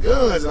got out with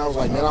guns, and I was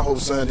like, man, I hope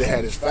son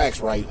had his facts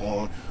right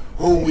on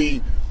who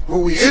we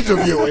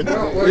interviewing. You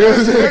know what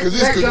I'm saying? Because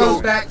this could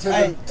go back to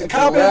the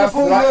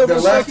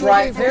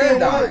left-right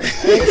paradigm.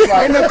 There's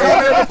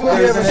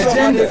an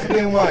agenda for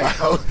being white.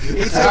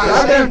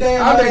 Back in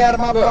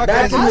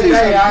the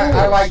day,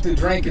 I like to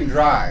drink and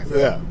drive.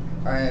 Yeah.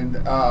 And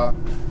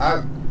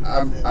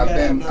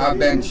I've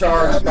been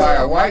charged by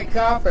a white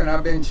cop, and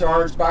I've been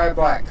charged by a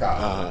black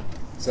cop.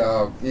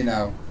 So you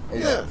know.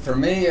 For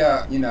me,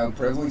 you know,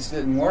 privilege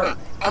didn't work.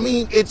 I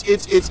mean, it's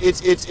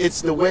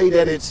the way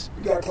that it's.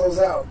 You gotta close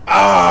out.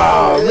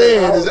 Oh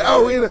man!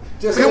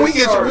 When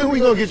we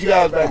gonna get you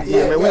guys back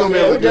again, man? We gonna be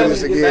able to do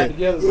this again.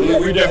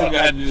 We definitely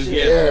gotta do this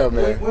again. Yeah,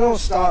 man. We don't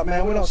stop,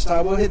 man. We don't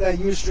stop. We'll hit that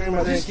Ustream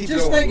and then keep going.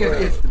 Just think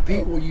if the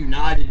people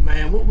united,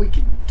 man, what we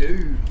could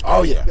do.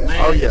 Oh yeah.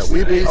 Man, oh yeah.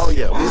 We be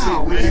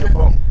the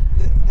phone.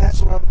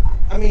 That's what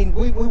I mean,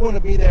 we want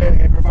to be there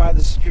and provide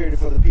the security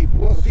for the people.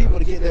 We want the people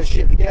to get their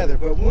shit together.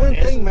 But one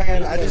thing,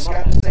 man, I just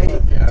got to say,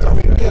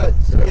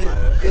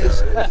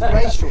 is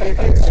racial.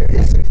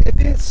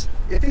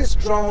 If it's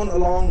drawn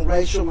along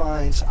racial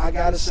lines, I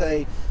got to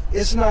say,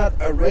 it's not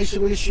a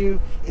racial issue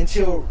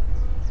until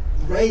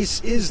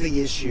race is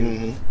the issue.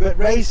 Mm-hmm. But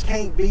race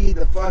can't be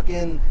the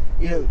fucking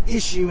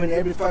issue in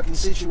every fucking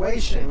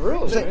situation.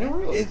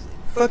 Really?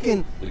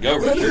 Fucking the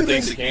government sure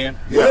thinks it can.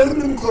 Yeah. Let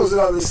me close it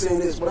out by saying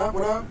this. When I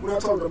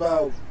talk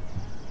about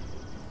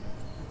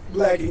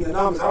black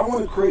economics, I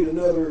want to create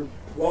another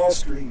Wall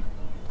Street.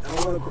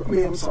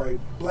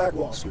 Black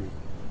Wall Street.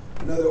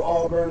 Another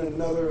Auburn and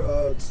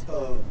another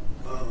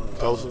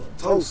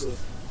Tulsa.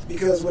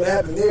 Because what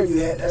happened there,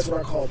 that's what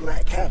I call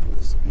black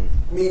capitalism.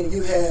 Mm-hmm. Meaning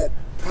you had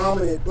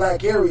prominent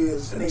black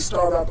areas, and they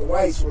starved out the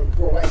whites, where the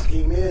poor whites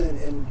came in,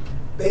 and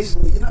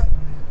basically,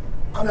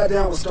 I'm not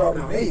down with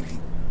starving out any people.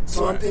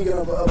 So I'm thinking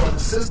of a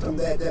system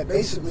that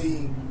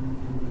basically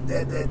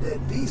that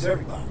feeds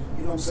everybody.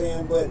 You know what I'm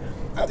saying? But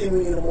I think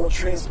we need a more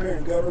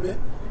transparent government.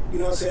 You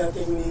know what I'm saying? I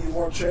think we need a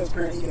more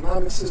transparent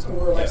economic system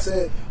where, like I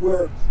said,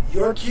 where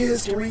your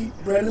kids can read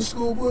Brandon's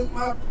school book.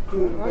 I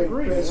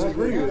agree. You know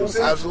what I'm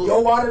saying? Absolutely.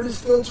 Your water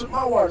is filtered.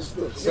 My water is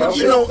filtered.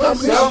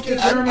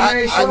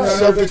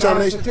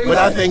 Self-determination. But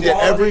I think that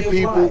every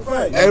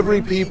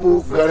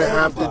people gonna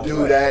have to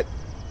do that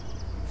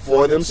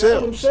for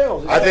themselves.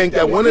 I think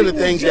that one of the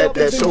things that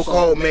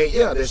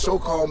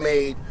so-called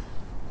made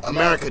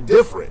America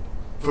different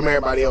from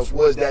everybody else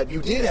was that you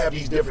did have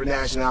these different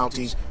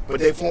nationalities, but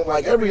they formed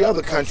like every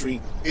other country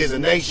is a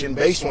nation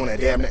based on that.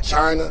 Damn,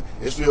 China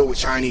is filled with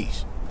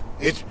Chinese.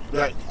 It's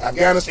like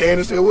Afghanistan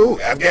is filled with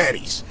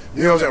Afghanis.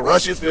 You know what I'm saying?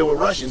 Russia is filled with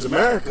Russians.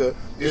 America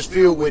is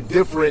filled with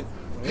different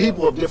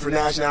people of different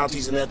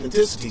nationalities and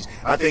ethnicities.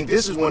 I think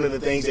this is one of the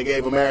things that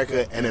gave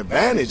America an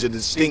advantage, a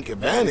distinct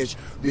advantage,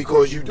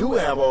 because you do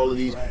have all of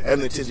these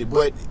ethnicities.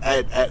 But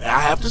I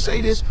have to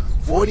say this: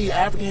 for the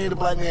African-headed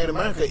black man in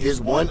America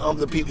is one of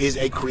the people, is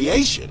a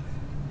creation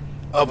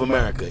of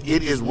America.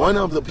 It is one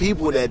of the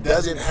people that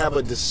doesn't have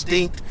a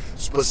distinct,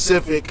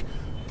 specific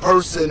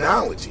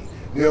personality.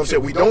 You know what I'm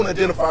saying? We don't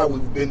identify,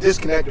 we've been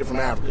disconnected from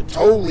Africa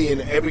totally in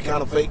every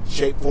kind of fake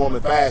shape, form,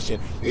 and fashion,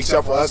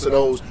 except for us or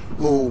those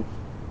who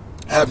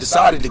have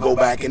decided to go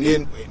back, and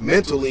then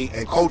mentally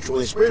and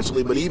culturally and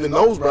spiritually. But even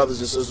those brothers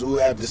and sisters who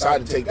have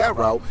decided to take that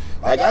route,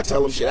 like I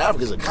tell them, shit,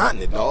 Africa's a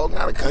continent, dog,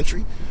 not a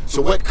country.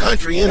 So what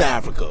country in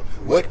Africa?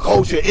 What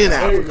culture in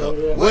Africa?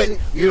 What,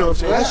 you know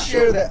what I'm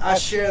saying? I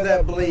share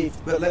that belief,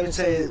 but let me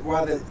tell you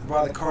why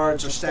the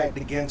cards are stacked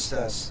against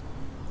us.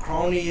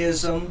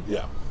 Cronyism.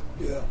 Yeah.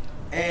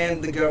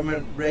 And the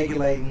government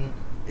regulating.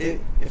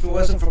 If it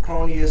wasn't for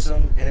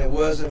cronyism and it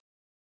wasn't